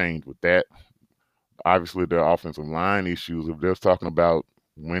going to change with that. Obviously, their offensive line issues, if they're talking about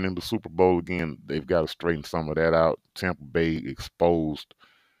winning the Super Bowl again, they've got to straighten some of that out. Tampa Bay exposed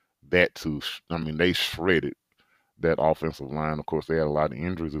that they shredded that offensive line. Of course, they had a lot of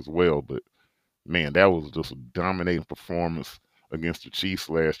injuries as well, but man, that was just a dominating performance against the Chiefs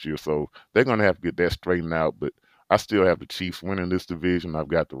last year. So they're going to have to get that straightened out, but I still have the Chiefs winning this division. I've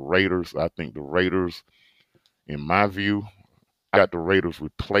got the Raiders. I think the Raiders, in my view, I got the Raiders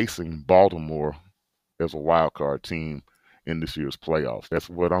replacing Baltimore as a wild card team in this year's playoffs. That's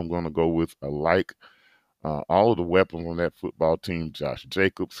what I'm going to go with. I like all of the weapons on that football team: Josh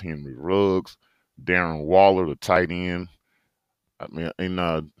Jacobs, Henry Ruggs, Darren Waller, the tight end. I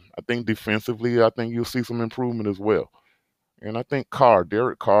think defensively, I think you'll see some improvement as well. And I think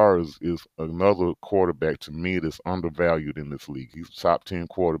Derek Carr is another quarterback to me that's undervalued in this league. He's a top 10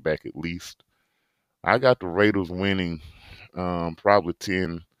 quarterback at least. I got the Raiders winning probably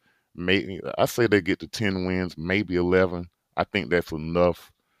 10, maybe I say they get to 10 wins, maybe 11. I think that's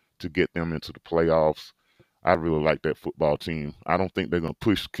enough to get them into the playoffs. I really like that football team. I don't think they're going to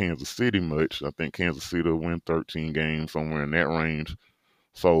push Kansas City much. I think Kansas City will win 13 games, somewhere in that range.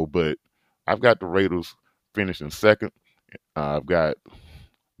 So, but I've got the Raiders finishing second. I've got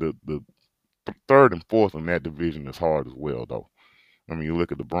the third and fourth in that division is hard as well, though. I mean, you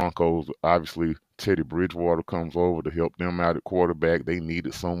look at the Broncos, obviously Teddy Bridgewater comes over to help them out at quarterback. They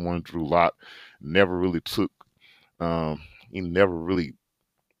needed someone. Drew Lock never really took, he never really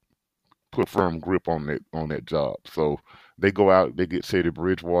put a firm grip on that job. So they go out, they get Teddy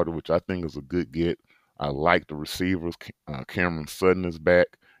Bridgewater, which I think is a good get. I like the receivers. Cameron Sutton is back.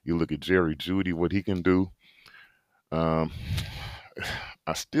 You look at Jerry Jeudy, what he can do. Um,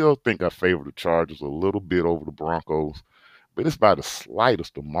 I still think I favor the Chargers a little bit over the Broncos, but it's by the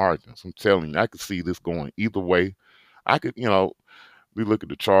slightest of margins. I'm telling you, I could see this going either way. I could, we look at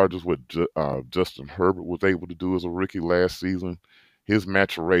the Chargers, what Justin Herbert was able to do as a rookie last season. His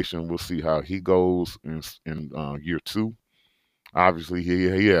maturation, we'll see how he goes in year two. Obviously,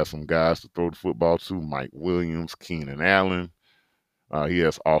 he has some guys to throw the football to: Mike Williams, Keenan Allen. He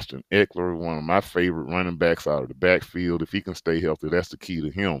has Austin Eckler, one of my favorite running backs out of the backfield. If he can stay healthy, that's the key to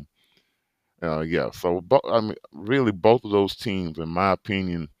him. Yeah, so really, both of those teams, in my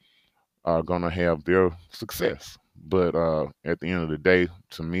opinion, are going to have their success. But at the end of the day,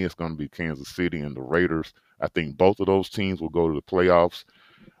 to me, it's going to be Kansas City and the Raiders. I think both of those teams will go to the playoffs.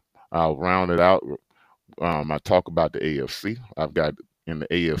 I'll round it out. I talk about the AFC. I've got in the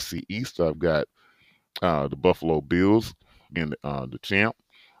AFC East, I've got the Buffalo Bills being the champ.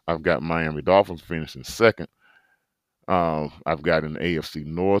 I've got Miami Dolphins finishing second. I've got in the AFC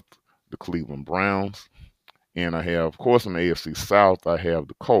North the Cleveland Browns. And I have, of course, in the AFC South, I have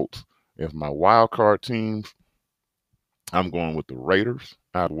the Colts. As my wild card teams, I'm going with the Raiders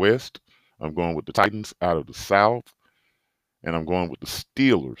out west. I'm going with the Titans out of the South. And I'm going with the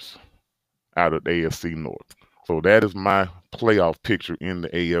Steelers out of the AFC North. So that is my playoff picture in the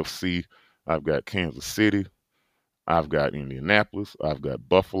AFC. I've got Kansas City. I've got Indianapolis. I've got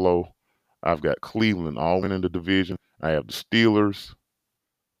Buffalo. I've got Cleveland all winning the division. I have the Steelers,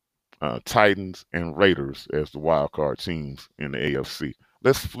 Titans, and Raiders as the wild card teams in the AFC.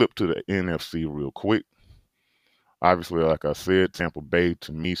 Let's flip to the NFC real quick. Obviously, like I said, Tampa Bay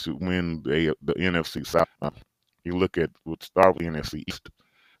to me should win the NFC South. You look at, we'll start with the NFC East.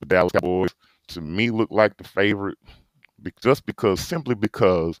 The Dallas Cowboys to me look like the favorite simply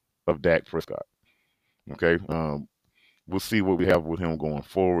because of Dak Prescott. Okay, we'll see what we have with him going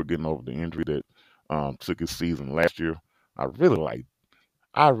forward, getting over the injury that took his season last year. I really like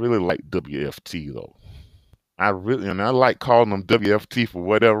I really like WFT though. I like calling them WFT for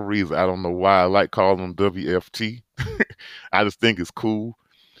whatever reason. I don't know why I like calling them WFT. I just think it's cool.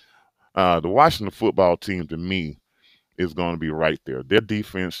 The Washington football team to me is going to be right there. Their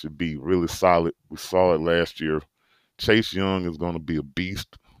defense should be really solid. We saw it last year. Chase Young is going to be a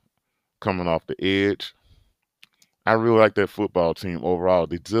beast coming off the edge. I really like that football team overall.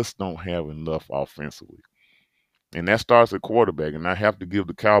 They just don't have enough offensively. And that starts at quarterback. And I have to give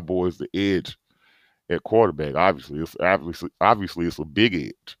the Cowboys the edge at quarterback. Obviously it's a big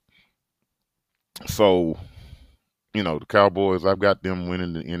edge. So, the Cowboys, I've got them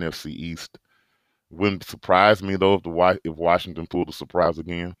winning the NFC East. Wouldn't surprise me though if Washington pulled a surprise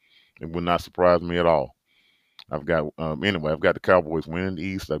again. It would not surprise me at all. I've got the Cowboys winning the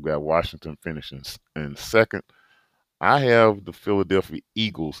East. I've got Washington finishing in second. I have the Philadelphia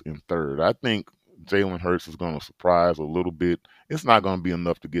Eagles in third. I think Jalen Hurts is going to surprise a little bit. It's not going to be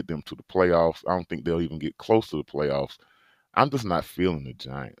enough to get them to the playoffs. I don't think they'll even get close to the playoffs. I'm just not feeling the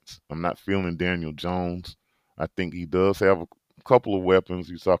Giants. I'm not feeling Daniel Jones. I think he does have a couple of weapons.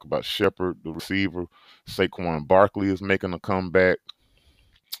 You talk about Shepard, the receiver. Saquon Barkley is making a comeback.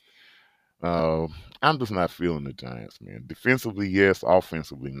 I'm just not feeling the Giants, man. Defensively, yes.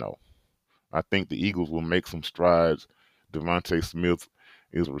 Offensively, no. I think the Eagles will make some strides. Devontae Smith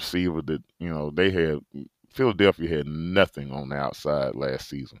is a receiver that, Philadelphia had nothing on the outside last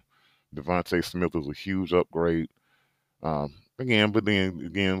season. Devontae Smith is a huge upgrade. But then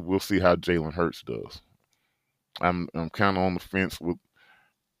again, we'll see how Jalen Hurts does. I'm kind of on the fence with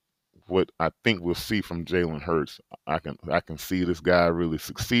what I think we'll see from Jalen Hurts. I can see this guy really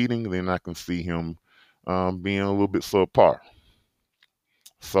succeeding, then I can see him being a little bit subpar.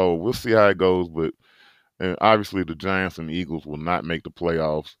 So we'll see how it goes, but obviously the Giants and the Eagles will not make the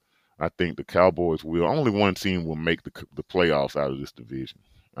playoffs. I think the Cowboys will. Only one team will make the playoffs out of this division.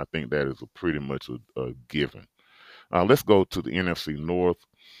 I think that is pretty much a given. Let's go to the NFC North.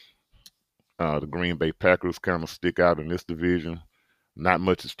 The Green Bay Packers kind of stick out in this division. Not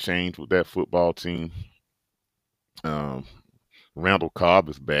much has changed with that football team. Randall Cobb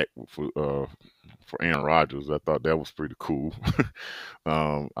is back for Aaron Rodgers. I thought that was pretty cool.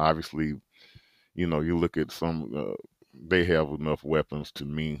 Obviously, you look at they have enough weapons to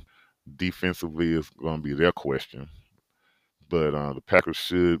me. Defensively is going to be their question. But the Packers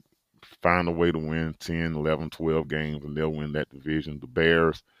should find a way to win 10, 11, 12 games, and they'll win that division. The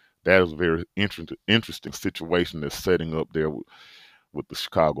Bears, that is a very interesting situation that's setting up there with the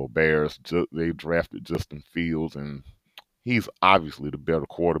Chicago Bears. They drafted Justin Fields, and he's obviously the better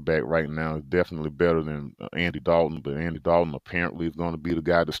quarterback right now. He's definitely better than Andy Dalton, but Andy Dalton apparently is going to be the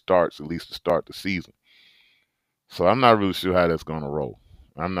guy that starts, at least to start the season. So I'm not really sure how that's going to roll.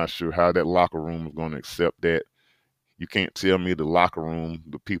 I'm not sure how that locker room is going to accept that. You can't tell me the locker room,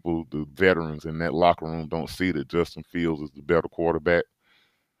 the veterans in that locker room don't see that Justin Fields is the better quarterback.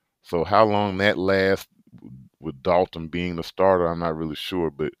 So how long that lasts with Dalton being the starter, I'm not really sure,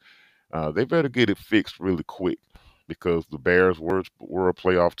 but they better get it fixed really quick because the Bears were a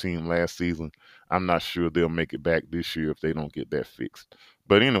playoff team last season. I'm not sure they'll make it back this year if they don't get that fixed.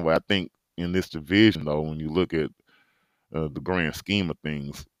 But anyway, I think in this division, though, when you look at the grand scheme of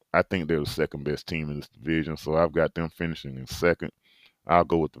things, I think they're the second best team in this division. So I've got them finishing in second. I'll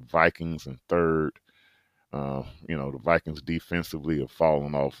go with the Vikings in third. The Vikings defensively have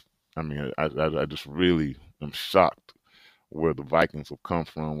fallen off. I mean, I just really am shocked where the Vikings have come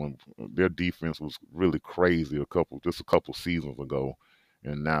from when their defense was really crazy just a couple seasons ago,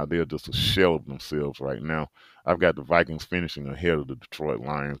 and now they're just a shell of themselves right now. I've got the Vikings finishing ahead of the Detroit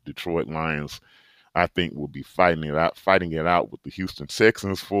Lions. Detroit Lions, I think, will be fighting it out with the Houston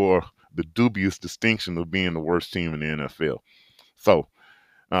Texans for the dubious distinction of being the worst team in the NFL. So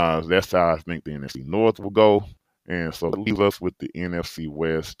that's how I think the NFC North will go. And so it leaves us with the NFC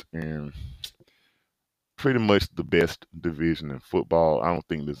West and pretty much the best division in football. I don't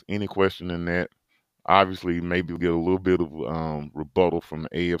think there's any question in that. Obviously, maybe we'll get a little bit of rebuttal from the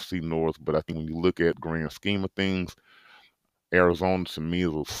AFC North, but I think when you look at the grand scheme of things, Arizona to me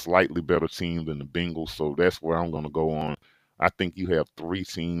is a slightly better team than the Bengals, so that's where I'm going to go on. I think you have three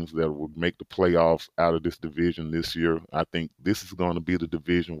teams that will make the playoffs out of this division this year. I think this is going to be the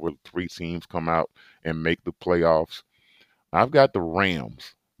division where the three teams come out and make the playoffs. I've got the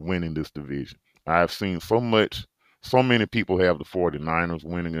Rams winning this division. I've seen so many people have the 49ers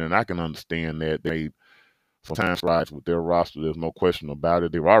winning, and I can understand that. They sometimes strides with their roster. There's no question about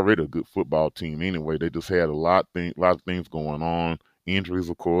it. They were already a good football team anyway. They just had a lot of things going on. Injuries,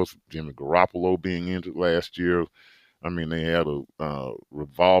 of course. Jimmy Garoppolo being injured last year. I mean, they had a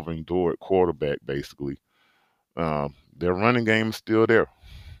revolving door at quarterback, basically. Their running game is still there.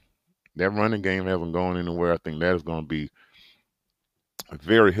 That running game hasn't gone anywhere. I think that is going to be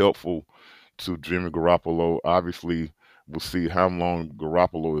very helpful to Jimmy Garoppolo. Obviously, we'll see how long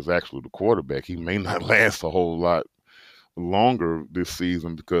Garoppolo is actually the quarterback. He may not last a whole lot longer this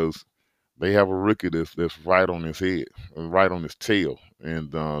season because they have a rookie that's right on his head, right on his tail,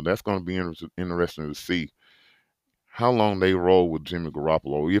 and that's going to be interesting to see how long they roll with Jimmy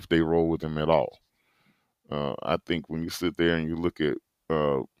Garoppolo, if they roll with him at all. I think when you sit there and you look at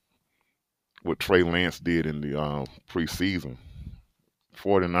what Trey Lance did in the preseason,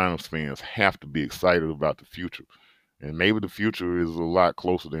 49ers fans have to be excited about the future. And maybe the future is a lot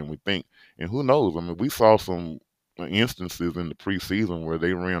closer than we think. And who knows? I mean, we saw some instances in the preseason where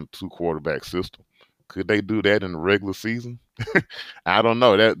they ran a two-quarterback system. Could they do that in the regular season? I don't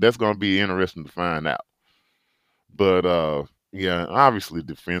know. That's going to be interesting to find out. But yeah, obviously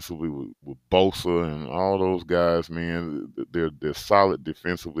defensively with Bosa and all those guys, man, they're solid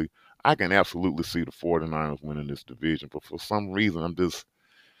defensively. I can absolutely see the 49ers winning this division, but for some reason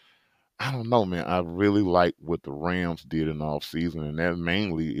I don't know, man. I really like what the Rams did in the offseason, and that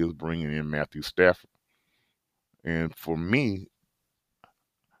mainly is bringing in Matthew Stafford. And for me,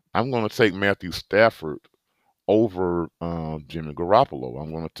 I'm going to take Matthew Stafford over Jimmy Garoppolo.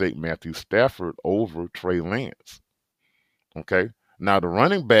 I'm going to take Matthew Stafford over Trey Lance. Okay. Now the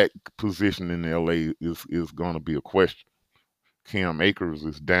running back position in LA is going to be a question. Cam Akers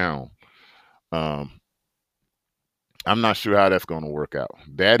is down. I'm not sure how that's going to work out.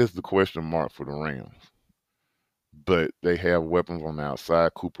 That is the question mark for the Rams. But they have weapons on the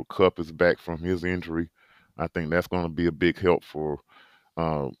outside. Cooper Kupp is back from his injury. I think that's going to be a big help for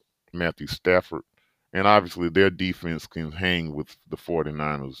Matthew Stafford. And obviously their defense can hang with the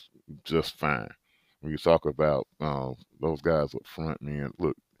 49ers just fine. When you talk about those guys up front, man,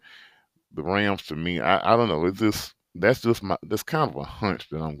 look, the Rams to me, I don't know. That's kind of a hunch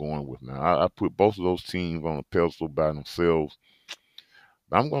that I'm going with now. I put both of those teams on a pedestal by themselves.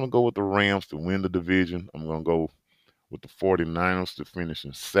 I'm going to go with the Rams to win the division. I'm going to go with the 49ers to finish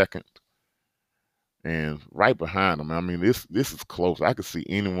in second. And right behind them, I mean, this is close. I could see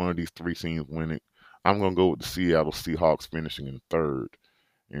any one of these three teams winning. I'm going to go with the Seattle Seahawks finishing in third.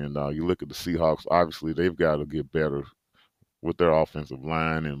 And you look at the Seahawks, obviously they've got to get better with their offensive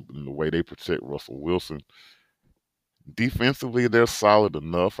line and the way they protect Russell Wilson. Defensively, they're solid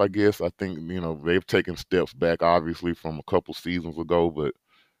enough, I guess. I think, they've taken steps back, obviously, from a couple seasons ago. But,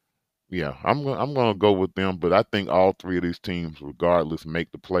 yeah, I'm going to go with them. But I think all three of these teams, regardless,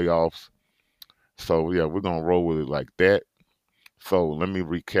 make the playoffs. So, yeah, we're going to roll with it like that. So, let me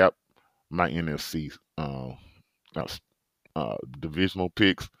recap my NFC divisional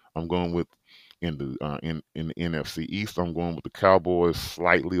picks. I'm going with in the NFC East. I'm going with the Cowboys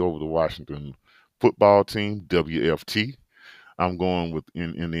slightly over the Washington football team, WFT. I'm going with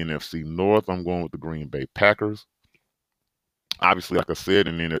in the NFC North. I'm going with the Green Bay Packers. Obviously, like I said,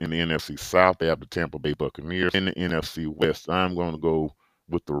 in the NFC South, they have the Tampa Bay Buccaneers. In the NFC West, I'm going to go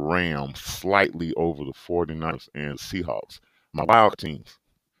with the Rams slightly over the 49ers and Seahawks. My wild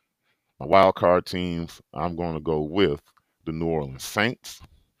card teams, I'm going to go with the New Orleans Saints.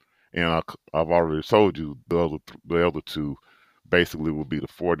 And I've already told you the other two basically will be the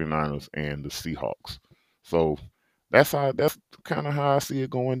 49ers and the Seahawks. So that's kind of how I see it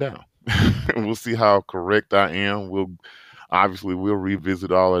going down. We'll see how correct I am. We'll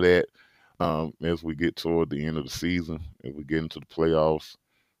revisit all of that as we get toward the end of the season. If we get into the playoffs,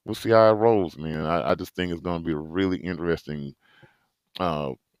 we'll see how it rolls, man. I just think it's going to be a really interesting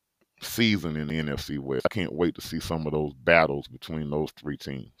season in the NFC West. I can't wait to see some of those battles between those three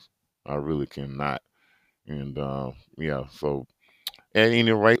teams. I really cannot. And yeah, so at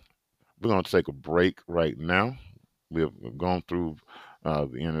any rate, we're going to take a break right now. We've gone through the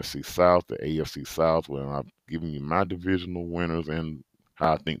NFC South, the AFC South, where I've given you my divisional winners and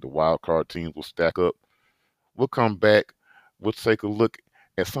how I think the wild card teams will stack up. We'll come back. We'll take a look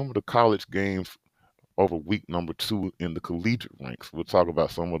at some of the college games over week number 2 in the collegiate ranks. We'll talk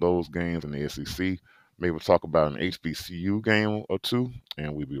about some of those games in the SEC. Maybe we'll talk about an HBCU game or two,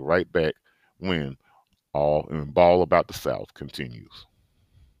 and we'll be right back when Ball About the South continues.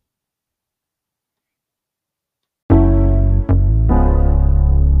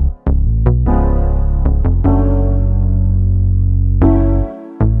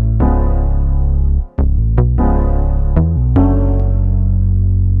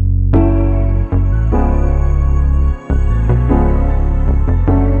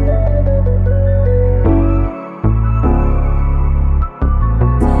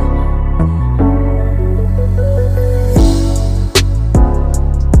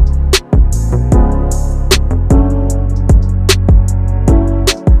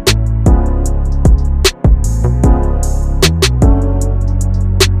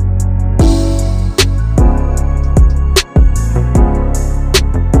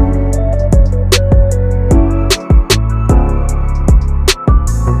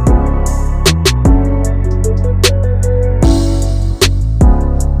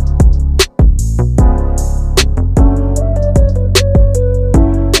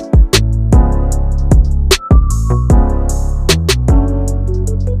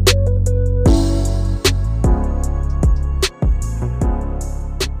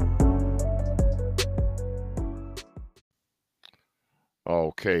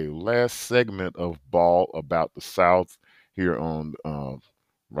 Okay, last segment of Ball About the South here on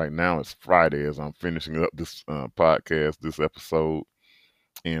right now it's Friday as I'm finishing up this podcast, this episode,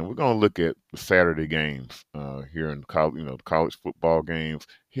 and we're gonna look at the Saturday games here in college, the college football games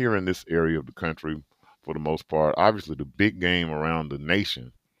here in this area of the country for the most part. Obviously, the big game around the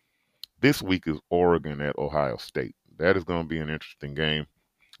nation this week is Oregon at Ohio State. That is going to be an interesting game.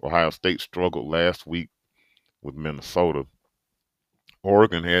 Ohio State struggled last week with Minnesota.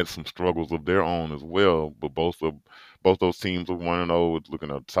 Oregon had some struggles of their own as well, but both those teams are 1-0. It's looking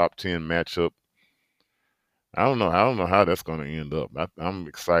at a top 10 matchup. I don't know. I don't know how that's going to end up. I'm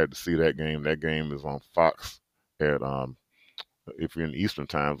excited to see that game. That game is on Fox at if you're in Eastern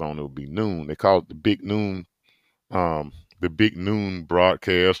time zone, it'll be noon. They call it um, the big noon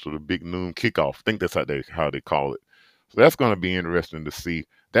broadcast or the big noon kickoff. I think that's how they call it. So that's going to be interesting to see.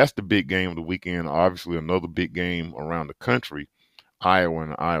 That's the big game of the weekend. Obviously, another big game around the country. Iowa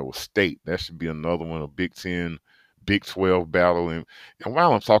and Iowa State. That should be another one, a Big Ten, Big 12 battle. And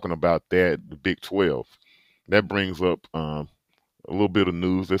while I'm talking about that, the Big 12, that brings up a little bit of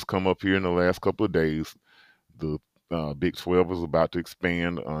news that's come up here in the last couple of days. The Big 12 is about to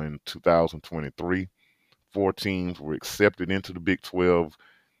expand in 2023. Four teams were accepted into the Big 12: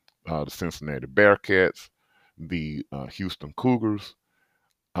 the Cincinnati Bearcats, the Houston Cougars,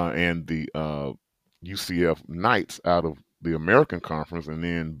 and the UCF Knights out of the American Conference, and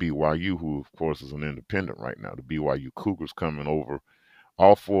then BYU, who of course is an independent right now. The BYU Cougars coming over.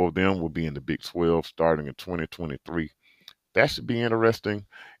 All four of them will be in the Big 12 starting in 2023. That should be interesting.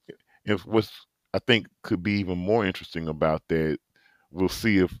 If what's I think could be even more interesting about that, we'll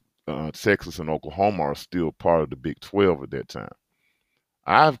see if Texas and Oklahoma are still part of the Big 12 at that time.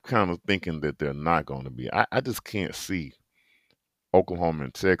 I'm kind of thinking that they're not going to be. I just can't see Oklahoma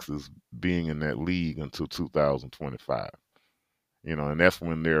and Texas being in that league until 2025. And that's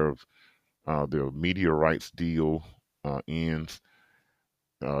when their media rights deal ends,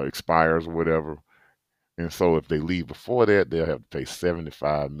 expires, or whatever. And so if they leave before that, they'll have to pay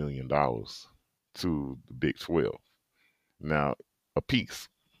 $75 million to the Big 12. Now, a piece.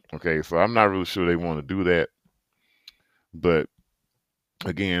 Okay, so I'm not really sure they want to do that, but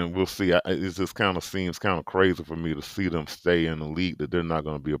again, we'll see. It just kind of seems kind of crazy for me to see them stay in a league that they're not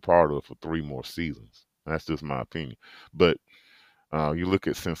going to be a part of for 3 more seasons. That's just my opinion. But you look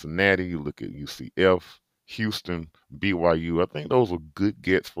at Cincinnati, you look at UCF, Houston, BYU. I think those are good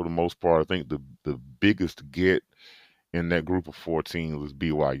gets for the most part. I think the biggest get in that group of 14 is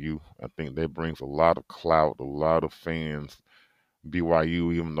BYU. I think that brings a lot of clout, a lot of fans.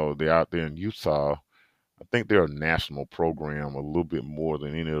 BYU, even though they're out there in Utah, I think they're a national program a little bit more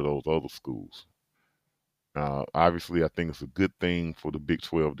than any of those other schools. Obviously, I think it's a good thing for the Big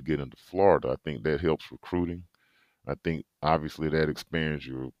 12 to get into Florida. I think that helps recruiting. I think obviously that expands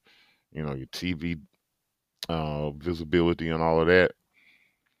your TV visibility and all of that.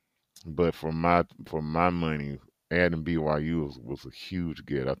 But for my money, adding BYU was a huge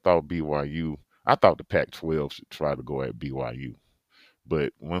get. I thought the Pac-12 should try to go at BYU.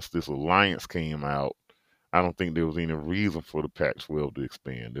 But once this alliance came out, I don't think there was any reason for the Pac-12 to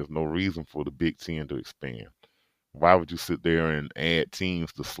expand. There's no reason for the Big Ten to expand. Why would you sit there and add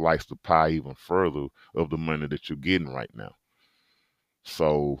teams to slice the pie even further of the money that you're getting right now?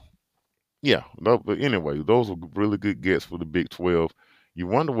 So, yeah, no, but anyway, those are really good gets for the Big 12. You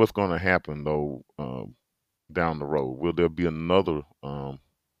wonder what's going to happen, though, down the road. Will there be another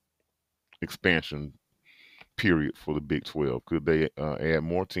expansion period for the Big 12? Could they add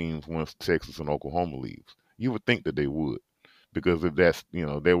more teams once Texas and Oklahoma leaves? You would think that they would, because if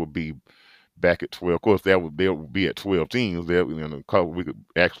they would be back at 12. Of course, they would be at 12 teams. We could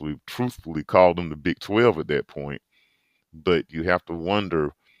actually truthfully call them the Big 12 at that point. But you have to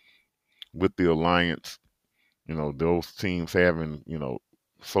wonder with the alliance, those teams having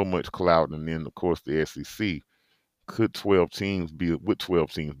so much clout, and then of course the SEC. Would 12 teams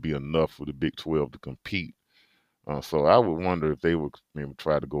be enough for the Big 12 to compete? So I would wonder if they would maybe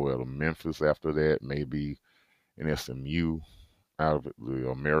try to go out of Memphis after that, maybe an SMU out of the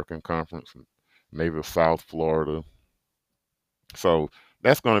American Conference, maybe South Florida. So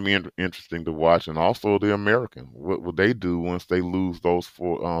that's going to be interesting to watch, and also the American. What would they do once they lose those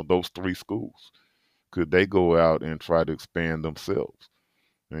three schools? Could they go out and try to expand themselves?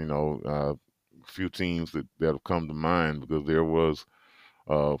 A few teams that have come to mind, because there was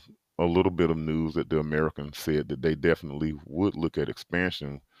uh, a little bit of news that the Americans said that they definitely would look at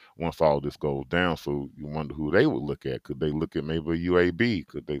expansion once all this goes down. So you wonder who they would look at. Could they look at maybe a UAB?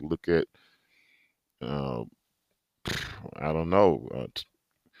 Could they look at, uh, I don't know.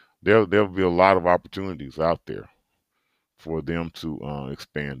 There'll be a lot of opportunities out there for them to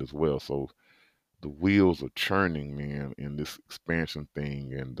expand as well. So the wheels are churning, man, in this expansion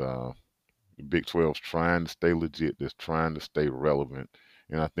thing, and the Big 12's trying to stay legit. They're trying to stay relevant,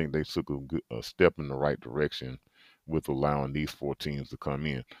 and I think they took a step in the right direction with allowing these four teams to come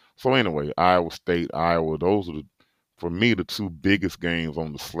in. So anyway, Iowa State, Iowa, those are for me the two biggest games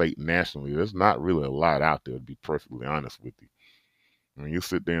on the slate nationally. There's not really a lot out there, to be perfectly honest with you. When you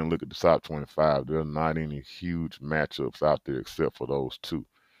sit there and look at the top 25, there are not any huge matchups out there except for those two.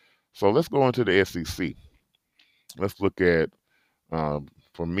 So let's go into the SEC. Let's look at,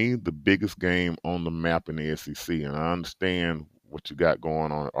 for me, the biggest game on the map in the SEC. And I understand what you got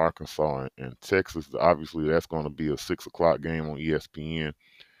going on in Arkansas and Texas. Obviously, that's going to be a 6 o'clock game on ESPN.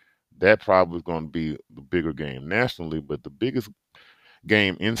 That probably is going to be the bigger game nationally, but the biggest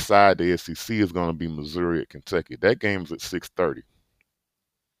game inside the SEC is going to be Missouri at Kentucky. That game is at 6:30.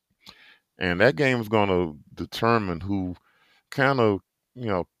 And that game is going to determine who kind of, you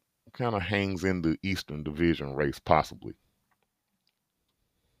know, kind of hangs in the Eastern Division race, possibly.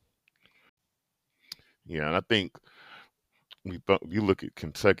 Yeah, and I think you look at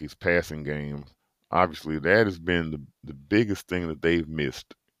Kentucky's passing game. Obviously, that has been the biggest thing that they've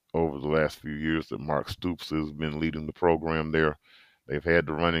missed over the last few years. That Mark Stoops has been leading the program there. They've had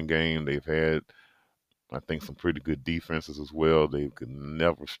the running game. They've had, I think, some pretty good defenses as well. They could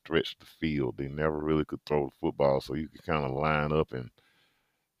never stretch the field. They never really could throw the football, so you could kind of line up and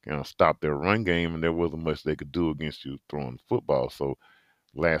kind of stop their run game, and there wasn't much they could do against you throwing the football. So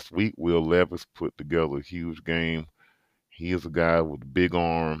last week, Will Levis put together a huge game. He is a guy with a big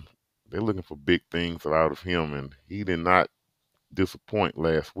arm. They're looking for big things out of him, and he did not disappoint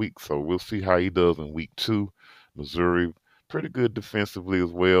last week. So we'll see how he does in week two. Missouri, pretty good defensively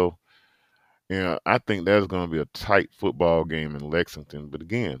as well. Yeah, I think that's going to be a tight football game in Lexington. But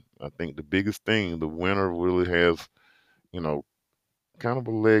again, I think the biggest thing, the winner really has, you know, kind of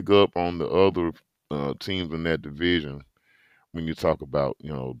a leg up on the other teams in that division when you talk about,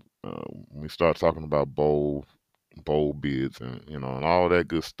 when we start talking about bowl bids and and all that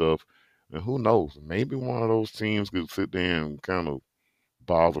good stuff. And who knows? Maybe one of those teams could sit there and kind of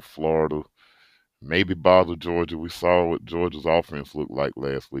bother Florida, maybe bother Georgia. We saw what Georgia's offense looked like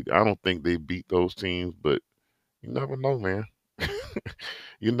last week. I don't think they beat those teams, but you never know, man.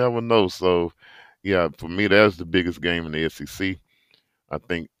 You never know. So, yeah, for me, that's the biggest game in the SEC. I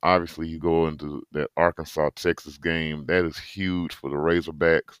think obviously you go into that Arkansas Texas game. That is huge for the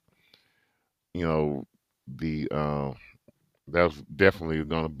Razorbacks. You know, the that's definitely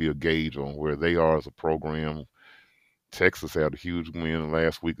going to be a gauge on where they are as a program. Texas had a huge win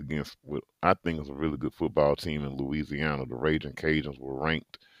last week against what I think is a really good football team in Louisiana. The Raging Cajuns were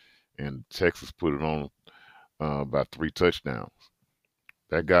ranked, and Texas put it on by 3 touchdowns.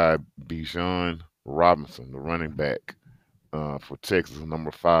 That guy, Bijan Robinson, the running back for Texas,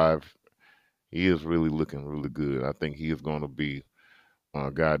 number 5, he is really looking really good. I think he is going to be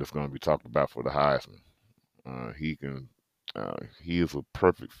a guy that's going to be talked about for the Heisman. He can. He is a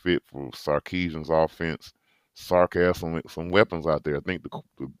perfect fit for Sarkisian's offense. Sark has some weapons out there. I think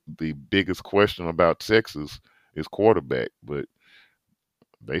the biggest question about Texas is quarterback, but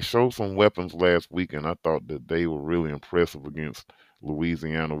they showed some weapons last week, and I thought that they were really impressive against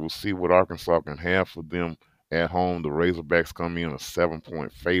Louisiana. We'll see what Arkansas can have for them at home. The Razorbacks come in a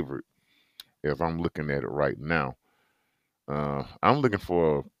 7-point favorite as I'm looking at it right now. I'm looking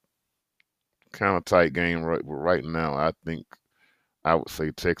for a kind of tight game right now. I think I would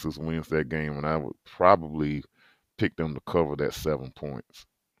say Texas wins that game, and I would probably pick them to cover that 7 points.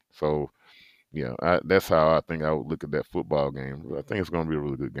 So yeah, that's how I think I would look at that football game. I think it's going to be a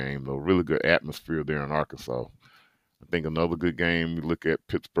really good game, though. Really good atmosphere there in Arkansas. I think another good game. You look at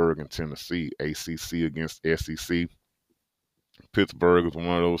Pittsburgh and Tennessee, ACC against SEC. Pittsburgh is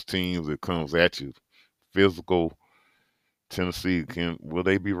one of those teams that comes at you physical. Tennessee will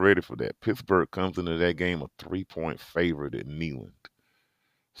they be ready for that? Pittsburgh comes into that game a 3-point favorite at Neyland.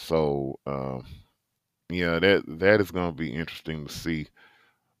 So yeah, that is going to be interesting to see.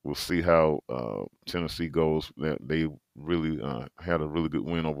 We'll see how Tennessee goes. They really had a really good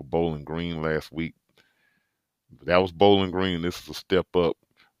win over Bowling Green last week. That was Bowling Green. This is a step up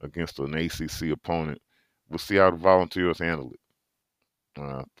against an ACC opponent. We'll see how the Volunteers handle it.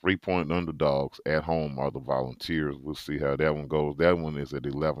 3-point underdogs at home are the Volunteers. We'll see how that one goes. That one is at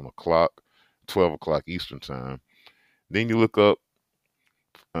 11 o'clock, 12 o'clock Eastern time. Then you look up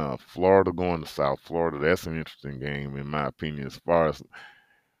Florida going to South Florida. That's an interesting game, in my opinion, as far as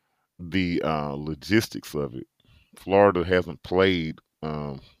the logistics of it. Florida hasn't played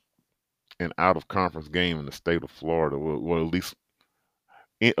an out of conference game in the state of Florida, or at least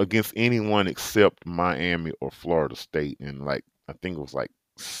against anyone except Miami or Florida State in like I think it was like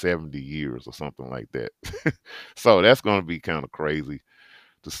 70 years or something like that. So that's going to be kind of crazy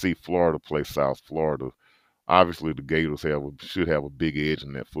to see Florida play South Florida. Obviously, the Gators should have a big edge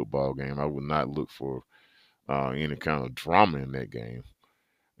in that football game. I would not look for any kind of drama in that game.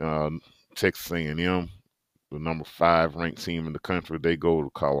 Uh, Texas A&M, the number 5 ranked team in the country, they go to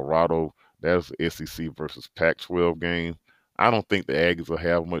Colorado. That's the SEC versus Pac-12 game. I don't think the Aggies will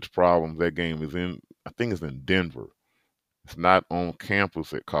have much problems. That game is I think it's in Denver. It's not on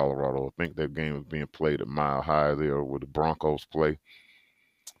campus at Colorado. I think that game is being played at Mile High there where the Broncos play.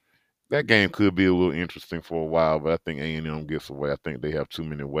 That game could be a little interesting for a while, but I think A&M gets away. I think they have too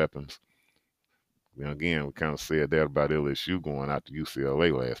many weapons. Again, we kind of said that about LSU going out to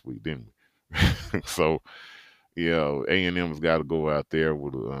UCLA last week, didn't we? So, yeah, A&M has got to go out there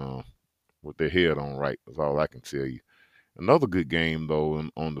with their head on right. That's all I can tell you. Another good game, though,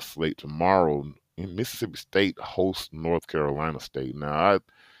 on the slate tomorrow, in Mississippi State hosts North Carolina State. Now, if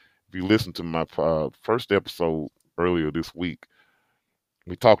you listen to my first episode earlier this week,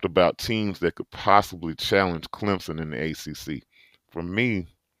 we talked about teams that could possibly challenge Clemson in the ACC. For me,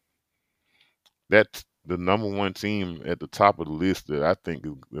 that's the number one team at the top of the list that I think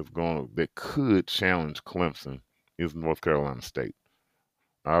that could challenge Clemson is North Carolina State.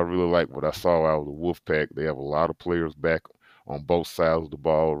 I really like what I saw out of the Wolfpack. They have a lot of players back on both sides of the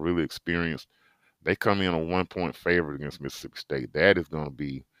ball, really experienced. They come in a 1 point favorite against Mississippi State. That is going to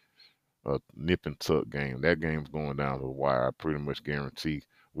be a nip and tuck game. That game's going down to the wire. I pretty much guarantee.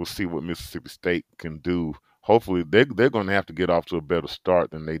 We'll see what Mississippi State can do. Hopefully, they're going to have to get off to a better start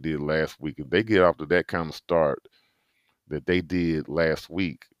than they did last week. If they get off to that kind of start that they did last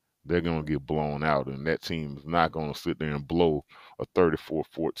week, they're going to get blown out, and that team is not going to sit there and blow a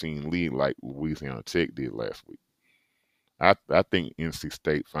 34-14 lead like Louisiana Tech did last week. I think NC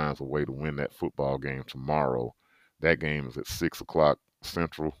State finds a way to win that football game tomorrow. That game is at 6 o'clock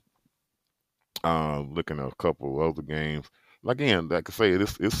Central. Looking at a couple of other games. Again, like I say,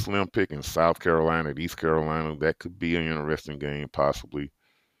 it's slim picking. South Carolina, East Carolina, that could be an interesting game possibly.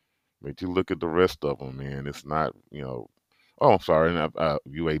 But you look at the rest of them, man, it's not, Oh, I'm sorry. And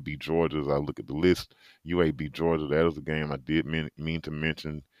UAB Georgia, as I look at the list, UAB Georgia, that is a game I did mean to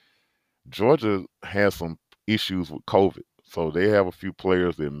mention. Georgia has some issues with COVID. So they have a few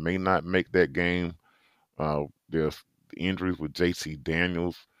players that may not make that game. There's injuries with JT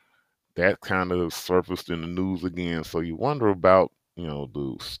Daniels that kind of surfaced in the news again. So you wonder about,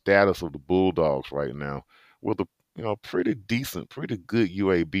 the status of the Bulldogs right now with a, pretty decent, pretty good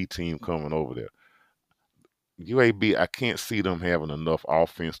UAB team coming over there. UAB, I can't see them having enough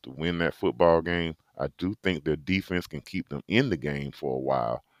offense to win that football game. I do think their defense can keep them in the game for a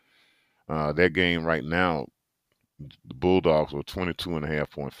while. That game right now, the Bulldogs were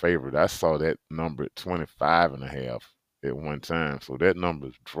 22.5 point favorite. I saw that number at 25.5 at one time. So that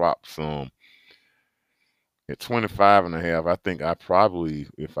number's dropped some. At 25.5, I think I probably,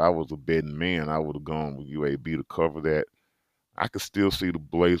 if I was a betting man, I would have gone with UAB to cover that. I could still see the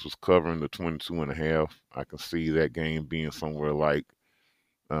Blazers covering the 22.5. I can see that game being somewhere like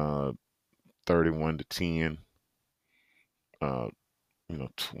 31-10, uh,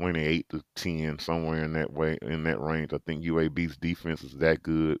 28-10, somewhere in that way, in that range. I think UAB's defense is that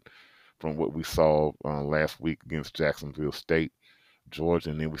good from what we saw last week against Jacksonville State. Georgia,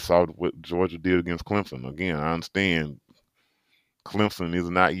 and then we saw what Georgia did against Clemson. Again, I understand Clemson is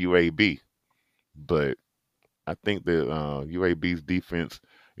not UAB, but I think that UAB's defense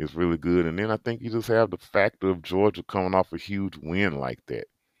is really good. And then I think you just have the factor of Georgia coming off a huge win like that.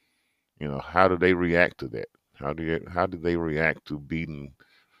 How do they react to that? How do they react to beating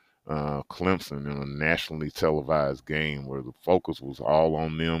Clemson in a nationally televised game where the focus was all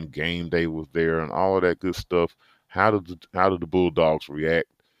on them, game day was there, and all of that good stuff? How did the Bulldogs react?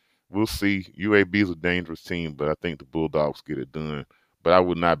 We'll see. UAB is a dangerous team, but I think the Bulldogs get it done. But I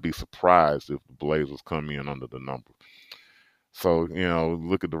would not be surprised if the Blazers come in under the number. So,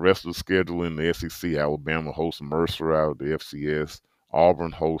 look at the rest of the schedule in the SEC. Alabama hosts Mercer out of the FCS.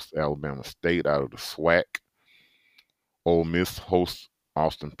 Auburn hosts Alabama State out of the SWAC. Ole Miss hosts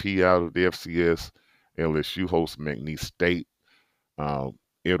Austin Peay out of the FCS. LSU hosts McNeese State. Ed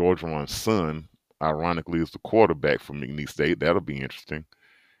Orgeron's son, ironically, is the quarterback for McNeese State. That'll be interesting.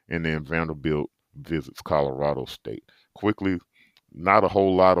 And then Vanderbilt visits Colorado State. Quickly, not a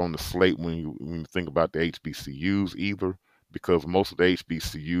whole lot on the slate when you think about the HBCUs either, because most of the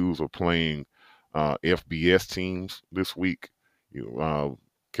HBCUs are playing FBS teams this week.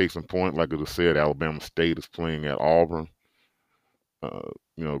 Case in point, like I just said, Alabama State is playing at Auburn. Uh,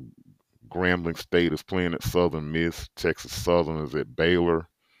 you know, Grambling State is playing at Southern Miss. Texas Southern is at Baylor.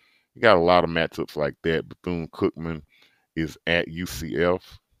 You got a lot of matchups like that. Bethune-Cookman is at UCF.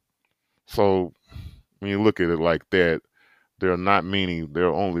 So when you look at it like that, there are not many.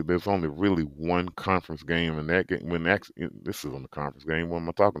 There's only really one conference game, and that game when actually this isn't a conference game. What am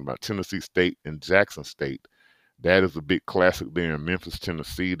I talking about? Tennessee State and Jackson State. That is a big classic there in Memphis,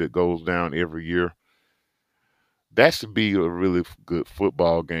 Tennessee, that goes down every year. That should be a really good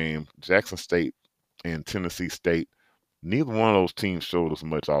football game. Jackson State and Tennessee State. Neither one of those teams showed us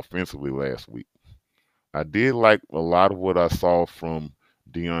much offensively last week. I did like a lot of what I saw from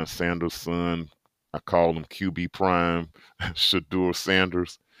Deion Sanders' son. I call him QB Prime, Shadur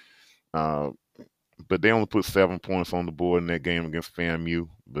Sanders. Uh, but they only put 7 points on the board in that game against FAMU.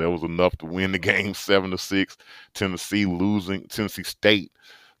 But that was enough to win the game 7-6. Tennessee State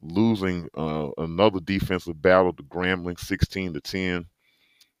losing another defensive battle to Grambling 16-10.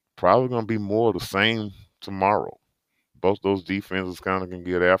 Probably going to be more of the same tomorrow. Both those defenses kind of can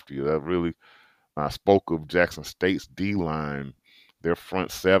get after you. That really I spoke of Jackson State's D line, their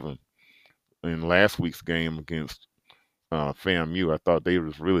front seven in last week's game against FAMU. I thought they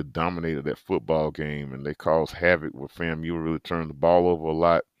just really dominated that football game and they caused havoc where FAMU really turned the ball over a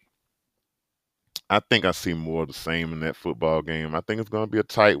lot. I think I see more of the same in that football game. I think it's going to be a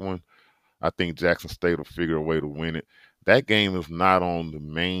tight one. I think Jackson State will figure a way to win it. That game is not on the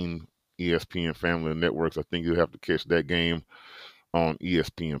main ESPN family of networks. I think you'll have to catch that game on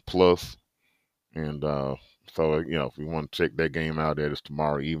ESPN Plus. And so, if we want to check that game out, that is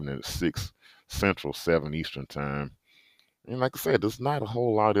tomorrow evening at 6 Central, 7 Eastern time. And like I said, there's not a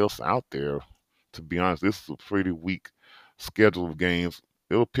whole lot else out there. To be honest, this is a pretty weak schedule of games.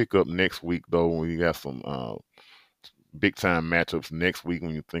 It'll pick up next week, though, when you got some big time matchups next week.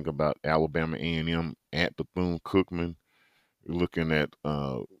 When you think about Alabama A&M at Bethune-Cookman, you're looking at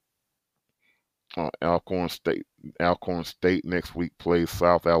Alcorn State. Alcorn State next week plays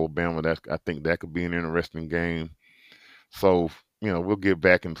South Alabama. I think that could be an interesting game. So we'll get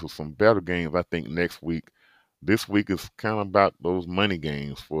back into some better games. I think next week. This week is kind of about those money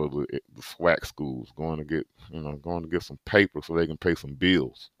games for the SWAC schools going to get some paper so they can pay some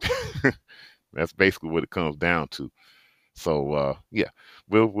bills. That's basically what it comes down to. So yeah,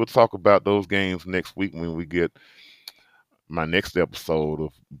 we'll talk about those games next week when we get my next episode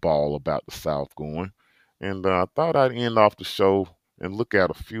of Ball About the South going. And I thought I'd end off the show and look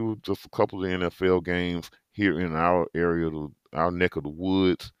at just a couple of NFL games here in our area, our neck of the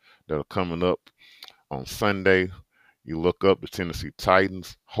woods that are coming up on Sunday. You look up the Tennessee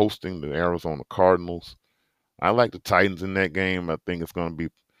Titans hosting the Arizona Cardinals. I like the Titans in that game. I think it's going to be,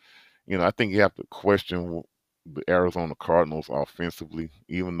 I think you have to question the Arizona Cardinals offensively,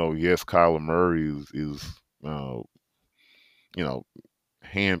 even though, yes, Kyler Murray is you know,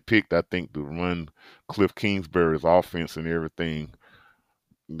 handpicked, I think, to run Cliff Kingsbury's offense and everything.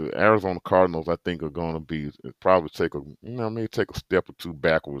 The Arizona Cardinals, I think, are going to be probably maybe take a step or two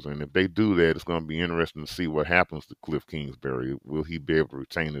backwards. And if they do that, it's going to be interesting to see what happens to Cliff Kingsbury. Will he be able to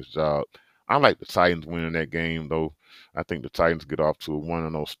retain his job? I like the Titans winning that game, though. I think the Titans get off to a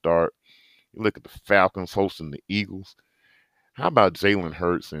 1-0 start. You look at the Falcons hosting the Eagles. How about Jalen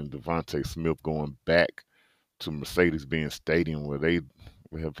Hurts and Devontae Smith going back to Mercedes-Benz Stadium where they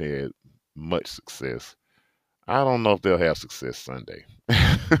have had much success? I don't know if they'll have success Sunday.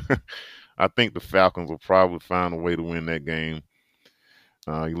 I think the Falcons will probably find a way to win that game.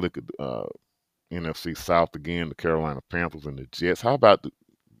 You look at NFC South again, the Carolina Panthers and the Jets. How about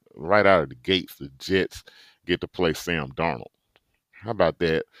right out of the gates, the Jets get to play Sam Darnold? How about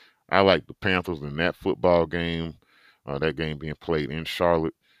that? I like the Panthers in that football game. That game being played in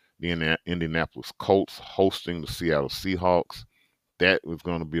Charlotte. The Indianapolis Colts hosting the Seattle Seahawks. That is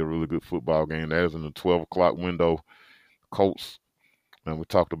going to be a really good football game. That is in the 12 o'clock window. Colts, and we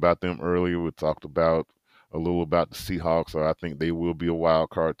talked about them earlier. We talked about a little about the Seahawks. So I think they will be a wild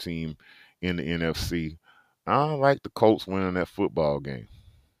card team in the NFC. I like the Colts winning that football game.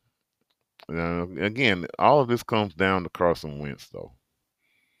 Again, all of this comes down to Carson Wentz, though.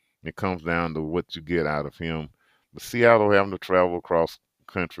 It comes down to what you get out of him. The Seattle having to travel across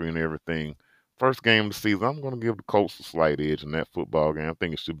country and everything. First game of the season, I'm going to give the Colts a slight edge in that football game. I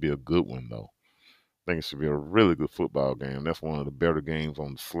think it should be a good one, though. I think it should be a really good football game. That's one of the better games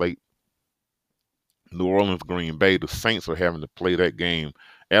on the slate. New Orleans, Green Bay, the Saints are having to play that game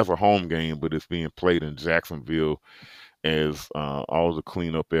as a home game, but it's being played in Jacksonville as all the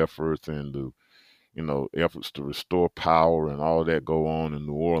cleanup efforts and the efforts to restore power and all of that go on in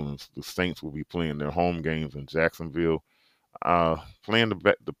New Orleans. The Saints will be playing their home games in Jacksonville. Playing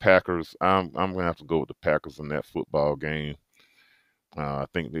the Packers, I'm gonna have to go with the Packers in that football game. I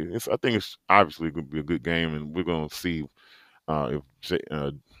think it's obviously going to be a good game, and we're going to see if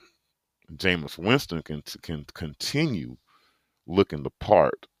Jameis Winston can continue looking the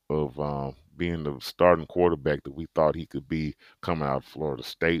part of being the starting quarterback that we thought he could be coming out of Florida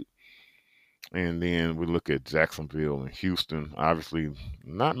State. And then we look at Jacksonville and Houston. Obviously,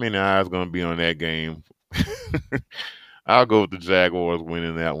 not many eyes going to be on that game. I'll go with the Jaguars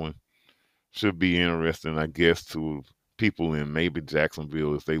winning that one. Should be interesting, I guess, to people in maybe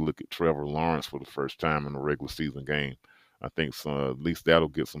Jacksonville as they look at Trevor Lawrence for the first time in a regular season game. I think so, at least that'll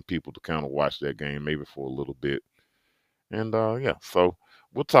get some people to kind of watch that game maybe for a little bit. And yeah, so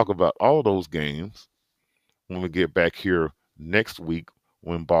we'll talk about all those games when we get back here next week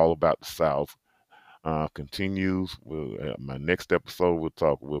when Ball About the South continues. My next episode,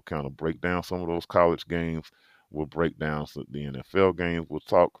 we'll kind of break down some of those college games. We'll break down some of the NFL games. We'll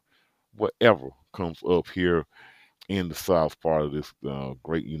talk whatever comes up here in the South part of this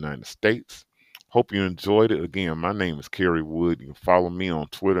great United States. Hope you enjoyed it. Again, my name is Kerry Wood. You can follow me on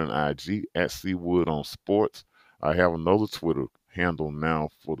Twitter and IG at CWood on Sports. I have another Twitter handle now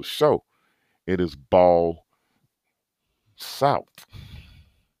for the show. It is Ball South.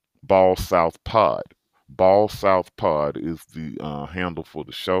 Ball South Pod. Ball South Pod is the handle for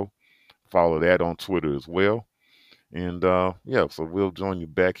the show. Follow that on Twitter as well. And yeah, so we'll join you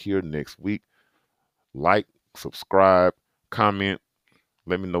back here next week. Like, subscribe, comment.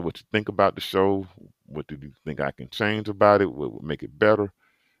 Let me know what you think about the show. What do you think I can change about it? What would make it better?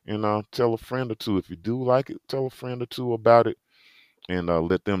 And tell a friend or two. If you do like it, tell a friend or two about it. And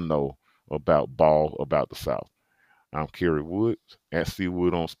let them know about Ball About the South. I'm Kerry Woods at C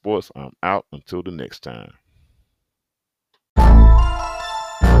Wood on Sports. I'm out until the next time.